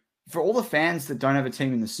also, for all the fans that don't have a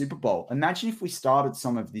team in the Super Bowl, imagine if we started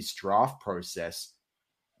some of this draft process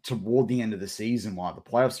toward the end of the season while the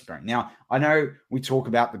playoffs are going. Now, I know we talk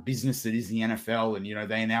about the business that is the NFL, and,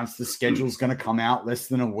 they announced the schedule's going to come out less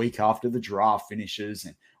than a week after the draft finishes,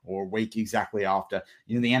 or a week exactly after.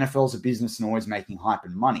 The NFL's a business and always making hype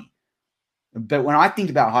and money. But when I think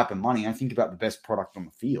about hype and money, I think about the best product on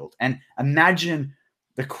the field. And imagine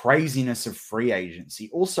the craziness of free agency.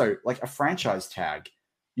 Also, like a franchise tag.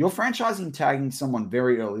 You're tagging someone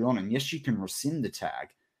very early on, and yes, you can rescind the tag,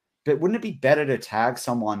 but wouldn't it be better to tag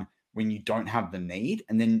someone when you don't have the need,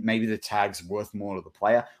 and then maybe the tag's worth more to the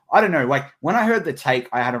player? I don't know. Like, when I heard the take,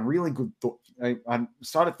 I had a really good thought. I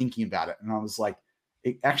started thinking about it, and I was like,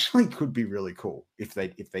 it actually could be really cool if they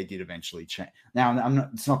did eventually change. Now,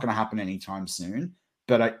 it's not going to happen anytime soon,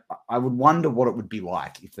 but I would wonder what it would be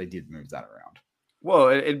like if they did move that around. Well,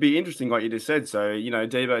 it'd be interesting, like you just said. So,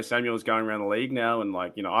 Debo Samuel's going around the league now, and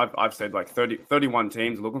I've said like 31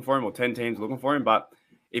 teams looking for him, or 10 teams looking for him. But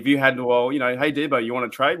if you had, hey Debo, you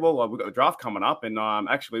want to trade? Well, we've got the draft coming up, and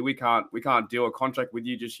actually we can't deal a contract with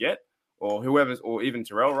you just yet, or whoever's, or even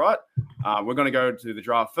Terrell, right? We're going to go to the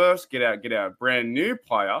draft first, get our brand new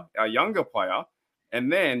player, our younger player,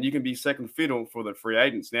 and then you can be second fiddle for the free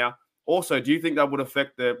agents. Now, also, do you think that would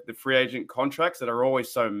affect the free agent contracts that are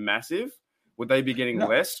always so massive? Would they be getting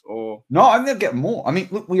less, or no? I think they'll get more. I mean,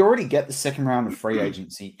 look, we already get the second round of free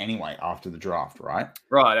agency anyway after the draft, right?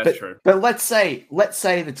 Right, that's true. But let's say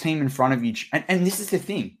the team in front of you, and this is the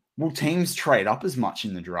thing: will teams trade up as much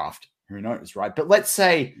in the draft? Who knows, right? But let's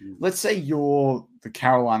say you're the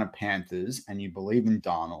Carolina Panthers and you believe in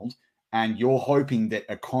Darnold, and you're hoping that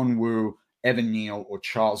a Conwu, Evan Neal, or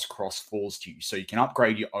Charles Cross falls to you, so you can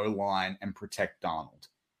upgrade your O-line and protect Darnold,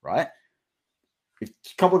 right? If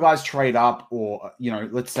a couple of guys trade up, or,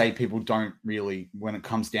 let's say people don't really, when it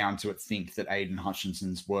comes down to it, think that Aiden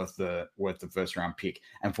Hutchinson's worth the first round pick.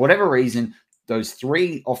 And for whatever reason, those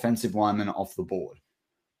 3 offensive linemen are off the board.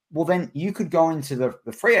 Well, then you could go into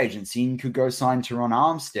the free agency and you could go sign Teron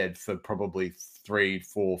Armstead for probably 3,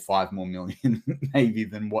 4, 5 more million, maybe,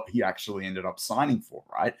 than what he actually ended up signing for,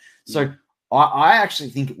 right? So I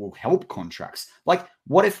actually think it will help contracts. Like,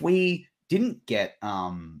 what if we didn't get,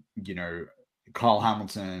 Kyle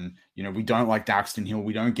Hamilton, we don't like Daxton Hill,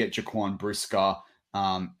 we don't get Jaquan Brisker,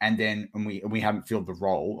 and then we haven't filled the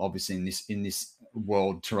role, obviously, in this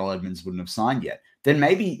world Terrell Edmonds wouldn't have signed yet. Then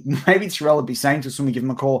maybe Terrell would be saying to us when we give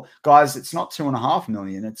him a call, guys, it's not $2.5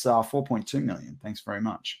 million, it's $4.2 million. Thanks very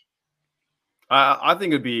much. I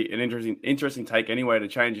think it'd be an interesting take anyway to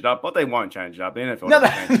change it up, but they won't change it up. The NFL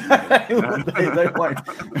they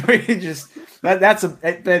won't. We just that's sort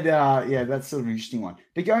of an interesting one.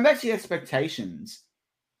 But going back to the expectations,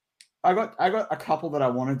 I got a couple that I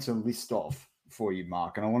wanted to list off for you,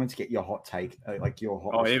 Mark, and I wanted to get your hot take, like your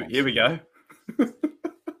hot. Oh, here we go.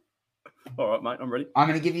 All right, mate, I'm ready. I'm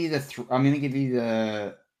going to give you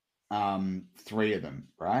the. Three of them,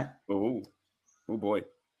 right? Oh boy.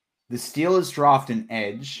 The Steelers draft an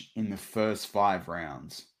edge in the first 5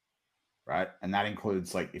 rounds, right? And that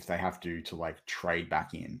includes like if they have to like trade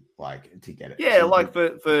back in, like to get it. Yeah, like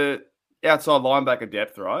for outside linebacker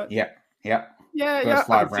depth, right? Yeah. Yeah, First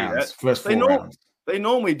 5 rounds. First 4 rounds. They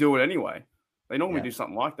normally do it anyway. They normally do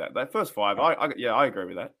something like that. That first 5, I agree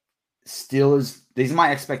with that. Steelers, these are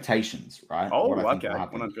my expectations, right? Oh, okay.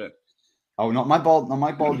 100. Oh, not my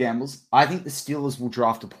bold gambles. I think the Steelers will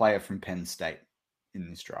draft a player from Penn State in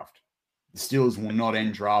this draft. The Steelers will not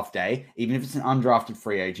end draft day, even if it's an undrafted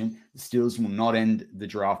free agent. The Steelers will not end the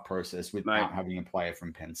draft process without having a player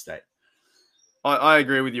from Penn State. I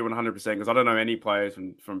agree with you 100% because I don't know any players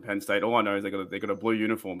from Penn State. All I know is they got a blue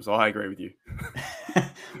uniform, so I agree with you.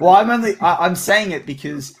 Well, I'm saying it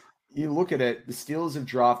because you look at it, the Steelers have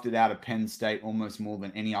drafted out of Penn State almost more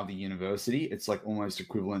than any other university. It's like almost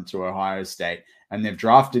equivalent to Ohio State. And they've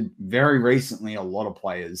drafted very recently a lot of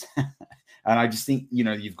players. And I just think,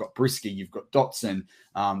 you've got Brisky, you've got Dotson,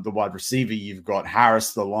 the wide receiver, you've got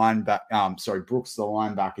Harris, the linebacker, Brooks, the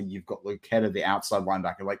linebacker, you've got Lucetta, the outside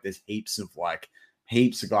linebacker. Like there's heaps of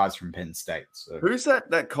guys from Penn State. So who's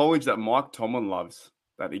that college that Mike Tomlin loves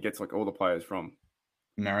that he gets like all the players from?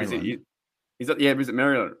 Maryland. Is it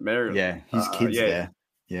Maryland? Yeah, his kids there.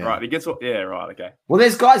 Yeah. Right. He gets. Yeah. Right. Okay. Well,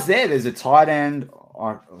 there's guys there. There's a tight end.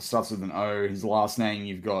 Starts with an O. His last name.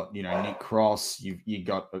 You've got Nick Cross. You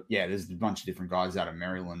got there's a bunch of different guys out of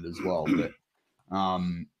Maryland as well. But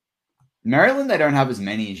Maryland, they don't have as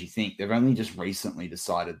many as you think. They've only just recently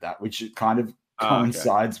decided that, which kind of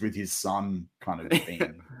coincides with his son kind of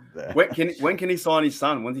being there. When can he sign his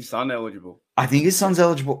son? When's his son eligible? I think his son's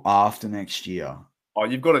eligible after next year. Oh,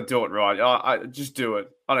 you've got to do it right. I just do it.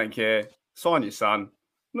 I don't care. Sign your son.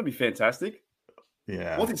 That'd be fantastic.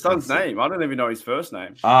 Yeah. What's his son's name? I don't even know his first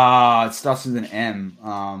name. It starts with an M.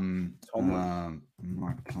 Do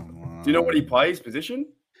you know what he plays? Position?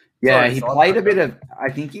 Yeah, he played a bit of. I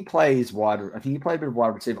think he played a bit of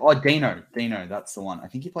wide receiver. Oh, Dino, that's the one. I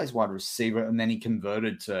think he plays wide receiver, and then he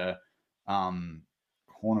converted to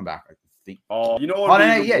cornerback. I think. Oh, you know what? Oh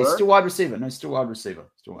no, yeah, he's still wide receiver. No, still wide receiver.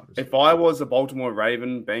 If I was a Baltimore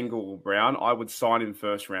Raven, Bengal, Brown, I would sign him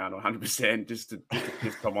first round, 100%, just to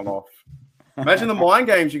piss someone off. Imagine the mind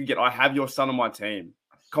games you could get. I have your son on my team.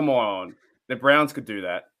 Come on, the Browns could do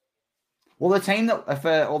that. Well, the team that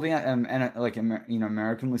for all the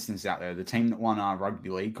American listeners out there, the team that won our rugby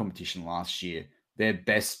league competition last year, their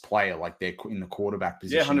best player, like they're in the quarterback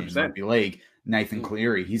position in rugby league, Nathan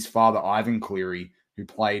Cleary. His father, Ivan Cleary, who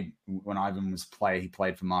played when Ivan was he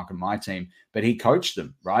played for Mark and my team, but he coached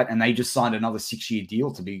them, right? And they just signed another 6-year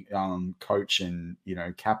deal to be coach and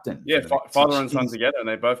captain. Yeah, father and son together, and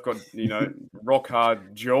they both got rock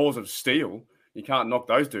hard jaws of steel. You can't knock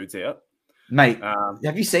those dudes out. Mate,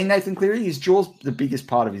 have you seen Nathan Cleary? His jaw's the biggest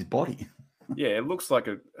part of his body. Yeah, it looks like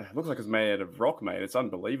it's made out of rock, mate. It's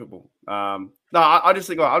unbelievable. No, I just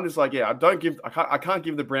think I'm just like, I can't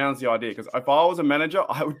give the Browns the idea because if I was a manager,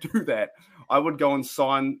 I would do that. I would go and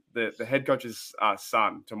sign the head coach's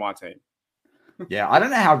son to my team. Yeah, I don't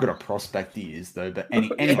know how good a prospect he is though, but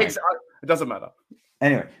anyway, it doesn't matter.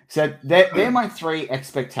 Anyway, so they're my 3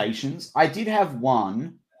 expectations. I did have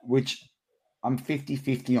one which I'm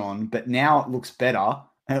 50-50 on, but now it looks better.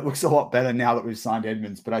 And it looks a lot better now that we've signed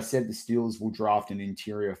Edmonds. But I said the Steelers will draft an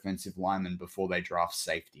interior offensive lineman before they draft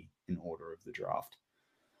safety in order of the draft.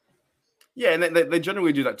 Yeah, and they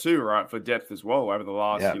generally do that too, right? For depth as well over the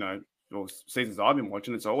last, seasons I've been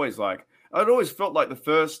watching. It's always like, it always felt like the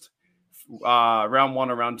first round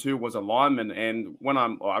 1 or round 2 was a lineman. And when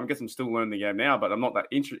I guess I'm still learning the game now, but I'm not that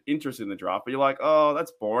interested in the draft. But you're like, oh,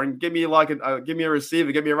 that's boring. Give me give me a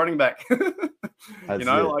receiver, give me a running back.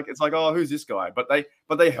 It's like, oh, who's this guy? But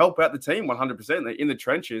they help out the team 100%. In the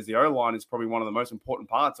trenches, the O-line is probably one of the most important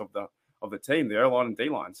parts of the team, the O-line and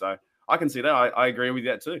D-line. So I can see that. I agree with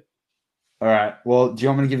that too. All right. Well, do you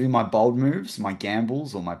want me to give you my bold moves, my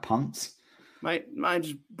gambles, or my punts? Mate,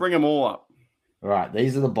 just bring them all up. All right.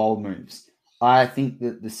 These are the bold moves. I think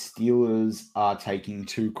that the Steelers are taking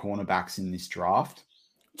 2 cornerbacks in this draft.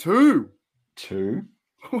 2?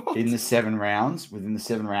 Within the 7 rounds.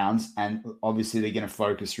 And obviously they're going to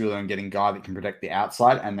focus really on getting a guy that can protect the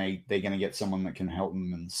outside, and they're going to get someone that can help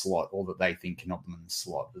them in the slot, or that they think can help them in the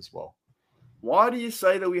slot as well. Why do you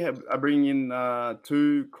say that we are bringing in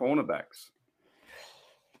 2 cornerbacks?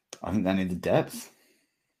 I think they need the depth.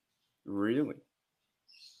 Really?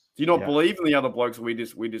 Do you not believe in the other blokes we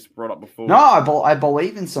just brought up before? No, I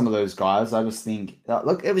believe in some of those guys. I just think,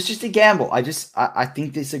 look, it was just a gamble. I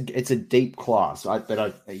think it's a deep class.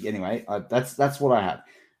 Anyway, that's what I had.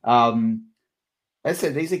 As I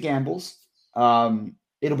said, these are gambles.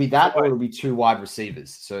 It'll be that, or it'll be 2 wide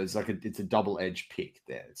receivers. So it's a double-edged pick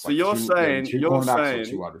there. It's so you're saying 2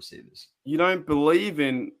 wide receivers. You don't believe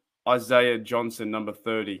in Isaiah Johnson, number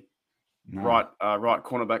 30, No. right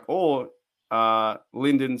cornerback, or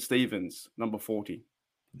Lyndon Stevens, number 40.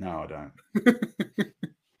 No, I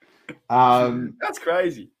don't. That's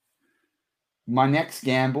crazy. My next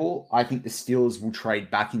gamble, I think the Steelers will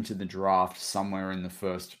trade back into the draft somewhere in the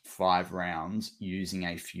first 5 rounds using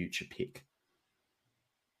a future pick,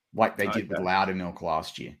 like they did with Loudermilk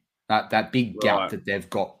last year. That big gap that they've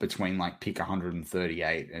got between like pick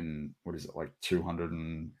 138 and what is it, like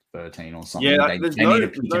 213 or something. Yeah, they there's need a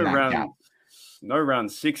pick in that round. gap. No round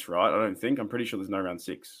 6, right? I don't think. I'm pretty sure there's no round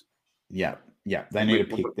 6. Yeah. They need a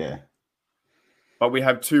pick there. But we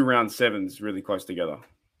have 2 round 7s really close together.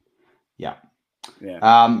 Yeah. Yeah.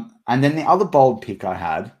 And then the other bold pick I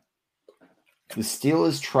had, the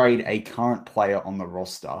Steelers trade a current player on the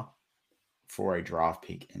roster for a draft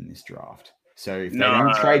pick in this draft. So if they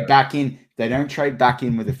don't trade back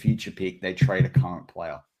in with a future pick, they trade a current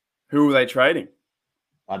player. Who are they trading?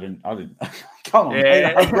 I didn't. Come on,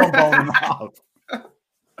 yeah. I've got bold enough.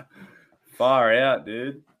 Far out,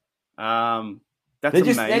 dude. That's They're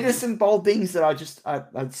amazing. just some bold things that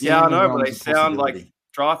I'd see. Yeah, I know, but they sound like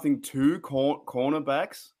drafting 2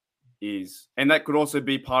 cornerbacks and that could also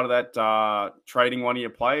be part of that trading one of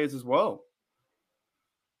your players as well.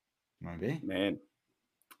 Maybe, man.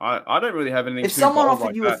 I don't really have anything. If someone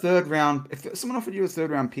offered you a third round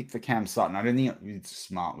pick for Cam Sutton, I don't think you're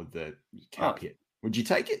smart with the cap hit. Would you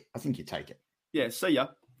take it? I think you'd take it. Yeah, see ya.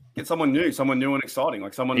 Get someone new and exciting,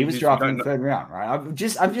 like someone. He was drafted in the 3rd round, right? I'm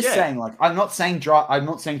just saying, like, I'm not saying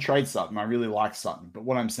trade Sutton. I really like Sutton, but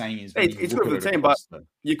what I'm saying is, it's good for the team. But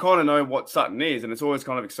you kind of know what Sutton is, and it's always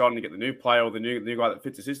kind of exciting to get the new player or the new guy that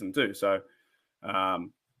fits the system too. So,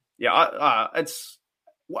 it's.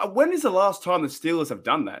 When is the last time the Steelers have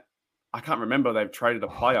done that? I can't remember. They've traded a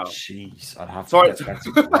player. Jeez, I'd have to. Sorry,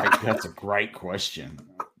 that's a great question.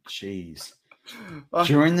 Jeez.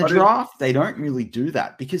 During the draft, they don't really do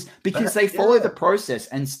that because they follow the process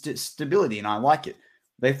and stability, and I like it.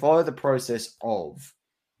 They follow the process of,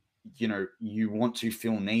 you want to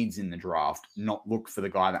fill needs in the draft, not look for the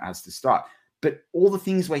guy that has to start. But all the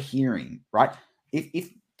things we're hearing, right?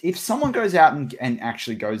 If someone goes out and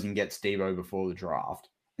actually goes and gets Deebo before the draft,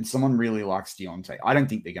 and someone really likes Deontay, I don't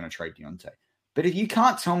think they're going to trade Deontay. But if you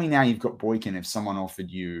can't tell me now you've got Boykin, if someone offered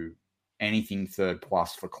you anything 3rd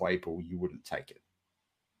plus for Claypool, you wouldn't take it.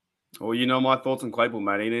 Well, you know my thoughts on Claypool,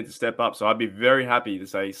 mate. He needs to step up. So I'd be very happy to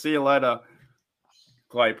say, see you later,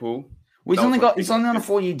 Claypool. Well, he's only on a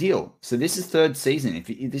 4-year deal. So this is 3rd season. If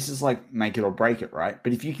this is like make it or break it, right?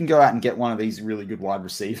 But if you can go out and get one of these really good wide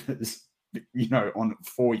receivers, on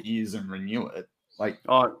 4 years and renew it, like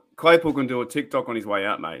Claypool can do a TikTok on his way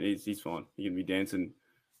out, mate. He's fine. He can be dancing.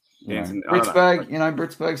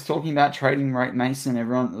 Pittsburgh's talking about trading Ray Mason. A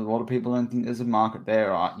lot of people don't think there's a market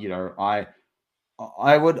there. I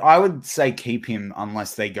would say keep him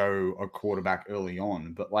unless they go a quarterback early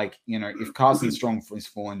on. But if Carson Strong is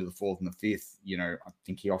falling to the 4th and the 5th, I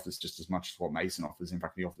think he offers just as much as what Mason offers. In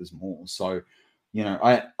fact, he offers more. So,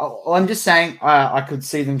 I'm just saying I could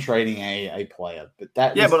see them trading a player. But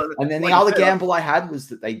and then the other gamble I had was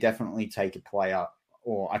that they definitely take a player,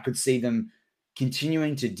 or I could see them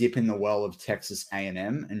continuing to dip in the well of Texas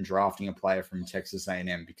A&M and drafting a player from Texas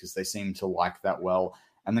A&M because they seem to like that well.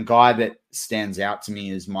 And the guy that stands out to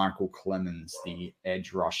me is Michael Clemens, the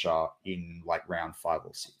edge rusher in round 5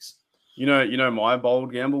 or 6. My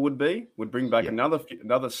bold gamble would bring back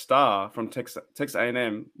another star from Texas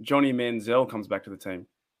A&M. Johnny Manziel comes back to the team.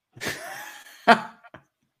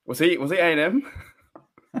 Was he A&M?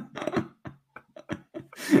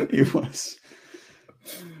 He was.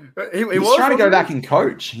 He was trying to go back and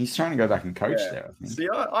coach. He's trying to go back and coach there, I think. See,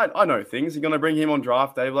 I know things. You're going to bring him on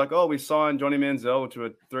draft day. Like, we signed Johnny Manziel to a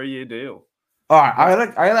 3-year deal. All right,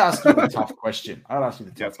 I gotta ask you the tough question.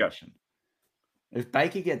 Question. If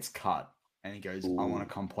Baker gets cut and he goes, I want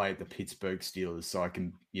to come play at the Pittsburgh Steelers so I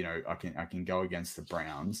can go against the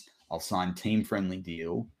Browns, I'll sign team-friendly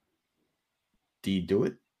deal. Do you do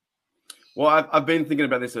it? Well, I've been thinking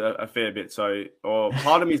about this a fair bit. So,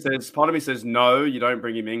 part of me says no, you don't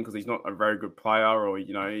bring him in because he's not a very good player, or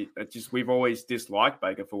it's just we've always disliked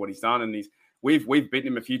Baker for what he's done, and we've beaten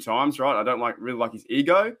him a few times, right? I don't really like his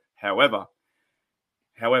ego. However,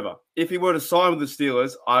 if he were to sign with the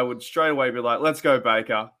Steelers, I would straight away be like, let's go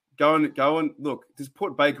Baker, go and look. Just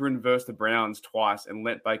put Baker in versus the Browns twice and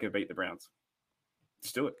let Baker beat the Browns.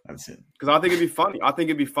 Just do it. That's it. Because I think it'd be funny. I think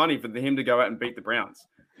it'd be funny for him to go out and beat the Browns.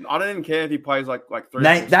 I don't even care if he plays like three.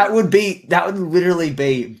 Nate, that would literally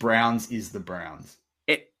be Browns is the Browns.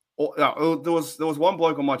 There was one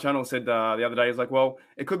bloke on my channel said the other day, he's like, well,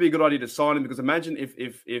 it could be a good idea to sign him because imagine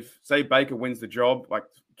if say Baker wins the job, like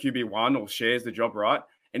QB1 or shares the job, right?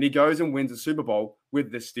 And he goes and wins the Super Bowl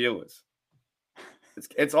with the Steelers.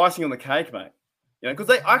 It's icing on the cake, mate. You know, because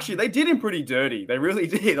they did him pretty dirty. They really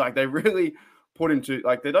did. Like they really put him to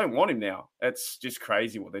they don't want him now. It's just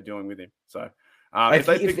crazy what they're doing with him. So if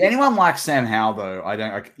anyone likes Sam Howell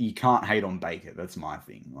though, you can't hate on Baker. That's my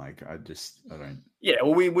thing. Like I don't. Yeah,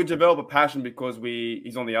 well, we develop a passion because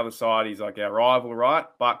he's on the other side. He's like our rival, right?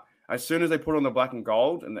 But as soon as they put on the black and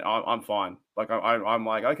gold, and I'm fine. Like I'm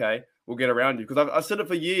like, okay, we'll get around you because I've said it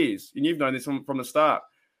for years, and you've known this from the start.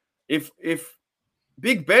 If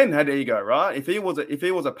Big Ben had ego, right? If he was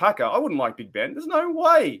a Packer, I wouldn't like Big Ben. There's no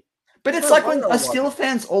way. But it's like when Steelers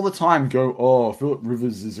fans all the time go, "Oh, Phillip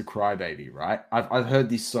Rivers is a crybaby," right? I've heard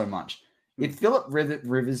this so much. If Phillip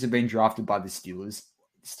Rivers had been drafted by the Steelers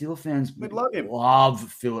fans would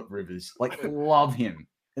love Phillip Rivers, love him,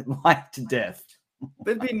 like to death.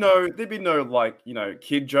 There'd be no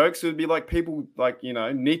kid jokes. It would be like people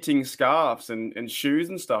knitting scarves and shoes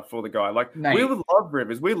and stuff for the guy. Like Nate, we would love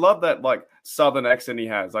Rivers. We love that southern accent he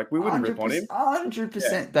has. Like we wouldn't rip on him.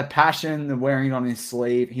 100%. The passion, the wearing it on his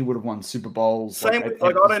sleeve. He would have won Super Bowls. I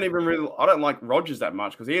don't like Rodgers that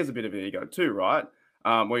much because he has a bit of an ego too, right?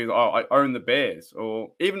 Where he's I own the Bears,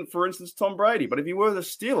 or even for instance Tom Brady. But if he were the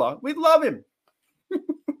Steeler, we'd love him.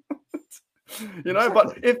 Exactly.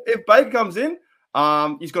 But if Baker comes in.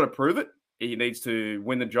 He's got to prove it. He needs to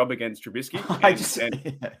win the job against Trubisky.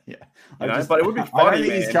 But it would be funny. I don't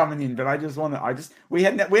think he's coming in, but we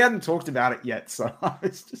hadn't talked about it yet. So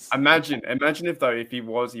it's just imagine if he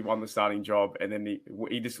won the starting job and then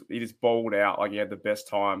he just balled out like he had the best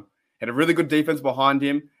time. Had a really good defense behind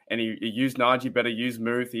him, and he used Najee better, used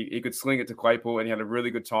Muth. He could sling it to Claypool, and he had a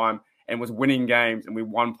really good time and was winning games, and we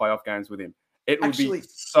won playoff games with him. It would be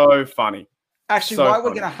so funny. Actually, why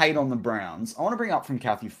we're going to hate on the Browns, I want to bring up from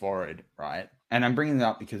Kathy Forward, right? And I'm bringing it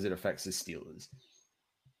up because it affects the Steelers.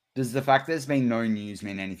 Does the fact there's been no news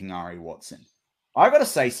mean anything, R.A. Watson? I got to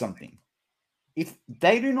say something. If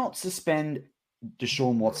they do not suspend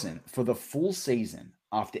Deshaun Watson for the full season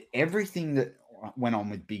after everything that went on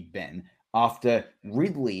with Big Ben, after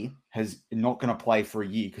Ridley has not going to play for a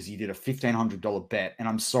year because he did a $1,500 bet, and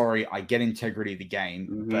I'm sorry, I get integrity of the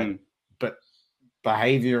game, but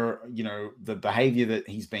behavior, the behavior that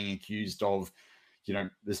he's being accused of,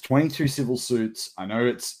 there's 22 civil suits. I know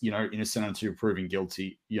it's, innocent until proven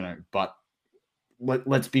guilty, but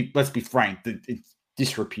let's be frank, it's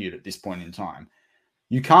disrepute at this point in time.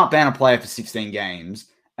 You can't ban a player for 16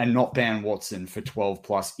 games and not ban Watson for 12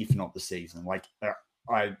 plus, if not the season.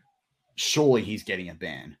 Surely he's getting a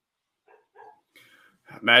ban.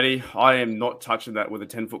 Matty, I am not touching that with a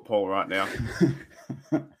 10-foot pole right now.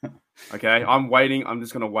 Okay, I'm waiting. I'm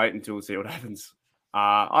just going to wait until we see what happens.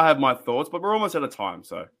 I have my thoughts, but we're almost out of time,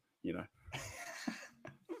 so,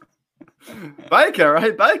 Baker,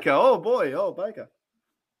 right? Baker. Oh, boy. Oh, Baker.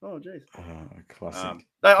 Oh, jeez. Classic.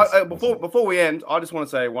 Before we end, I just want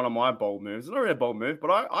to say one of my bold moves. It's not really a bold move, but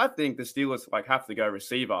I think the Steelers have to go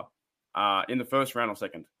receiver in the first round or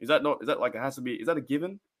second. Is that a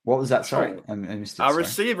given? What was that? Sorry.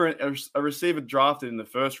 A receiver drafted in the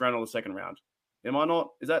first round or the second round. Am I not?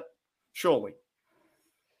 Is that surely?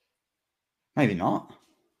 Maybe not.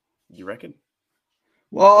 You reckon?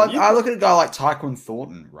 Well, I look at a guy like Tyquan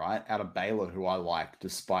Thornton, right, out of Baylor, who I like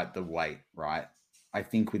despite the weight, right? I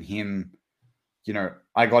think with him,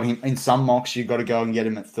 I got him in some mocks. You got to go and get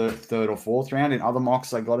him at third or fourth round. In other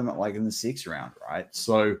mocks, I got him at in the sixth round, right?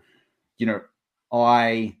 So, you'd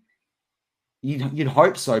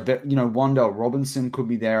hope so, but Wan'Dale Robinson could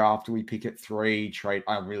be there after we pick at 3. Trade,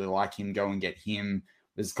 I really like him. Go and get him.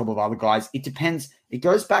 There's a couple of other guys. It depends. It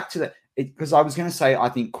goes back to because I was going to say I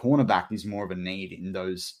think cornerback is more of a need in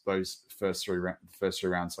those first three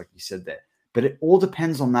rounds, like you said there. But it all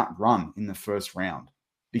depends on that run in the first round,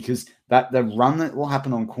 because the run that will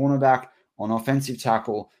happen on cornerback, on offensive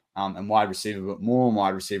tackle, and wide receiver, but more on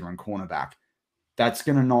wide receiver and cornerback. That's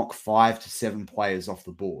going to knock 5 to 7 players off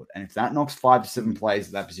the board. And if that knocks 5 to 7 players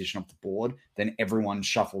at that position off the board, then everyone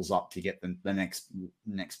shuffles up to get the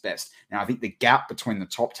next best. Now, I think the gap between the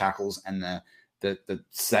top tackles and that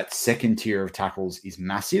second tier of tackles is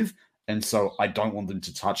massive. And so I don't want them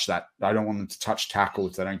to touch that. I don't want them to touch tackle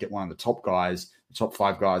if they don't get one of the top guys, the top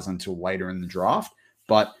 5 guys, until later in the draft.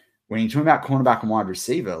 But when you're talking about cornerback and wide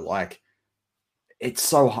receiver, it's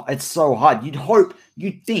so hard.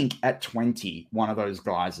 You'd think at 20, one of those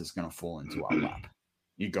guys is going to fall into our lap.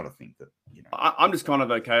 You've got to think that, I'm just kind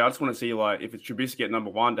of okay. I just want to see, like, if it's Trubisky at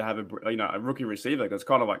number 1 to have a rookie receiver, that's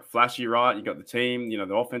kind of like flashy, right? You got the team,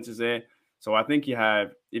 the offense is there. So I think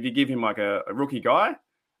if you give him like a rookie guy,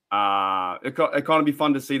 it kind of be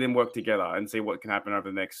fun to see them work together and see what can happen over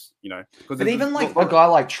the next, But even like a guy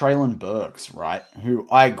like Traylon Burks, right? Who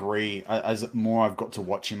I agree, as more I've got to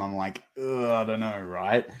watch him, I'm like, I don't know,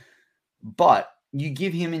 right? But you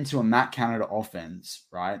give him into a Matt Canada offense,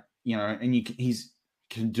 right? And he's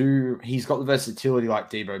got the versatility like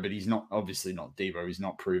Debo, but he's not obviously not Debo. He's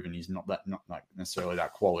not proven. He's not like necessarily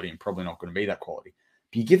that quality, and probably not going to be that quality.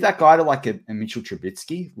 But you give that guy to like a Mitchell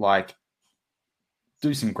Trubisky, like,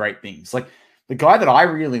 do some great things. Like the guy that I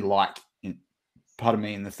really like, in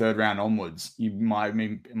the 3rd round onwards, you might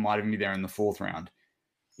even be there in the 4th round,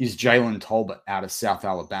 is Jalen Tolbert out of South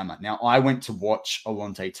Alabama. Now, I went to watch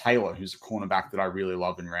Alontae Taylor, who's a cornerback that I really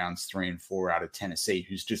love in rounds 3 and 4 out of Tennessee,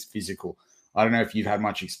 who's just physical. I don't know if you've had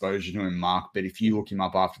much exposure to him, Mark, but if you look him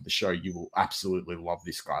up after the show, you will absolutely love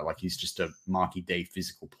this guy. Like, he's just a Marky D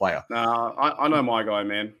physical player. I know my guy,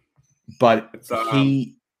 man. But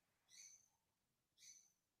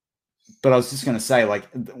But I was just going to say, like,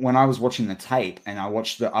 when I was watching the tape and I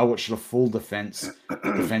watched the full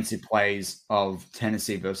defensive plays of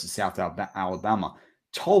Tennessee versus South Alabama,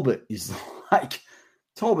 Tolbert is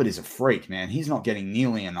a freak, man. He's not getting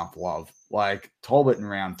nearly enough love. Like, Tolbert in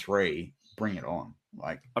round 3, bring it on.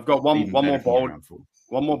 Like, I've got one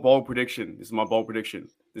more bold prediction. This is my bold prediction.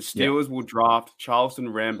 The Steelers will draft Charleston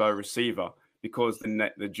Rambo receiver because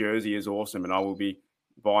the jersey is awesome, and I will be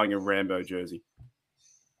buying a Rambo jersey.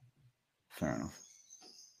 Fair enough.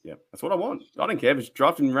 Yeah, that's what I want. I don't care if it's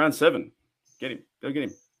drafted in round 7. Get him. Go get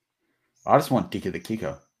him. I just want Dicker the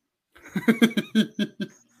kicker.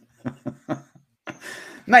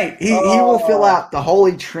 Mate, he will fill out the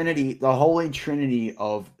holy trinity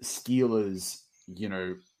of Steelers,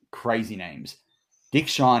 crazy names. Dick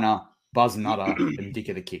Shiner, Buzz Nutter, and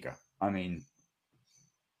Dicker the kicker. I mean,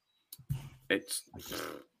 it's,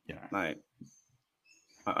 mate,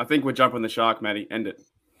 I think we're jumping the shark, Matty. End it.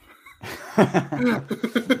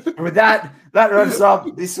 With that wraps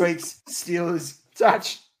up this week's Steelers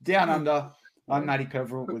Touch Down Under. I'm Matty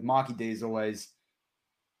Peverell with Marky D as always.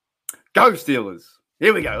 Go Steelers!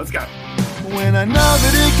 Here we go. Let's go. When I know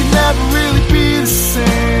that it can never really be the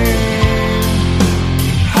same,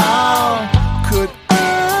 how could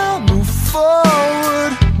I move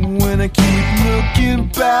forward when I keep looking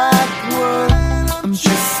backward? I'm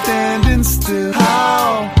just standing still.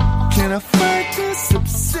 How can I fight this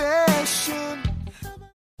obsession?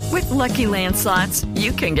 With Lucky Land Slots,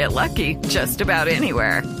 you can get lucky just about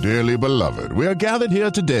anywhere. Dearly beloved, we are gathered here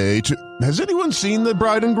today to... Has anyone seen the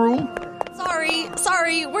bride and groom?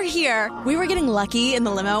 Sorry, we're here. We were getting lucky in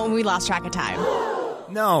the limo and we lost track of time.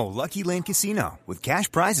 No, Lucky Land Casino, with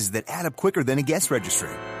cash prizes that add up quicker than a guest registry.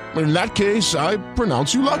 In that case, I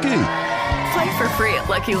pronounce you lucky. Play for free at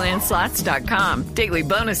LuckyLandSlots.com. Daily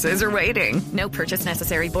bonuses are waiting. No purchase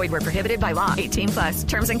necessary. Void where prohibited by law. 18+.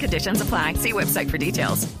 Terms and conditions apply. See website for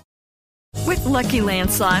details. With Lucky Land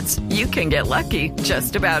Slots, you can get lucky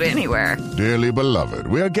just about anywhere. Dearly beloved,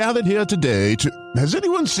 we are gathered here today to... Has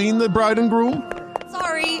anyone seen the bride and groom?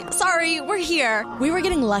 Sorry, we're here. We were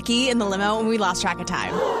getting lucky in the limo and we lost track of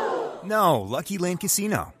time. No, Lucky Land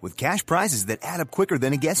Casino, with cash prizes that add up quicker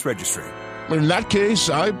than a guest registry. In that case,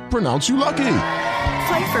 I pronounce you lucky.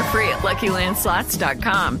 Play for free at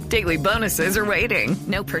LuckyLandSlots.com. Daily bonuses are waiting.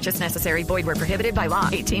 No purchase necessary. Void where prohibited by law.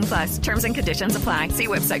 18+. Terms and conditions apply. See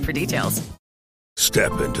website for details.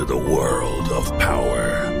 Step into the world of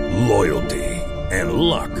power, loyalty, and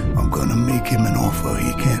luck. I'm gonna make him an offer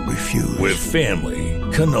he can't refuse. With family,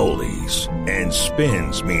 cannolis, and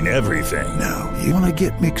spins mean everything. Now, you wanna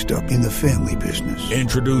get mixed up in the family business.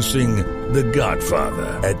 Introducing The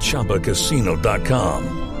Godfather at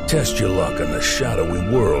ChumbaCasino.com. Test your luck in the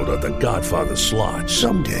shadowy world of The Godfather slot.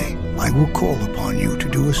 Someday, I will call upon you to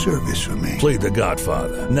do a service for me. Play The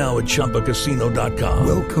Godfather, now at ChumbaCasino.com.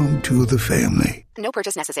 Welcome to the family. No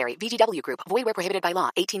purchase necessary. VGW Group. Void where prohibited by law.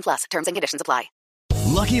 18+. Terms and conditions apply.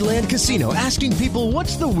 Lucky Land Casino, asking people,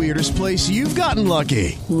 what's the weirdest place you've gotten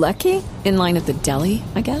lucky? Lucky? In line at the deli,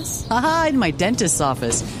 I guess? Aha, in my dentist's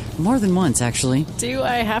office. More than once, actually. Do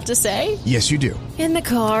I have to say? Yes, you do. In the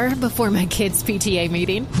car before my kids' PTA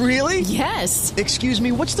meeting. Really? Yes. Excuse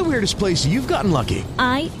me, what's the weirdest place you've gotten lucky?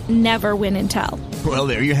 I never win and tell. Well,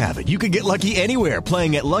 there you have it. You can get lucky anywhere,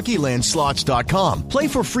 playing at LuckyLandSlots.com. Play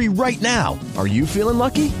for free right now. Are you feeling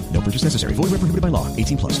lucky? No purchase necessary. Void where prohibited by law.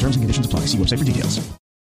 18+. Terms and conditions apply. See website for details.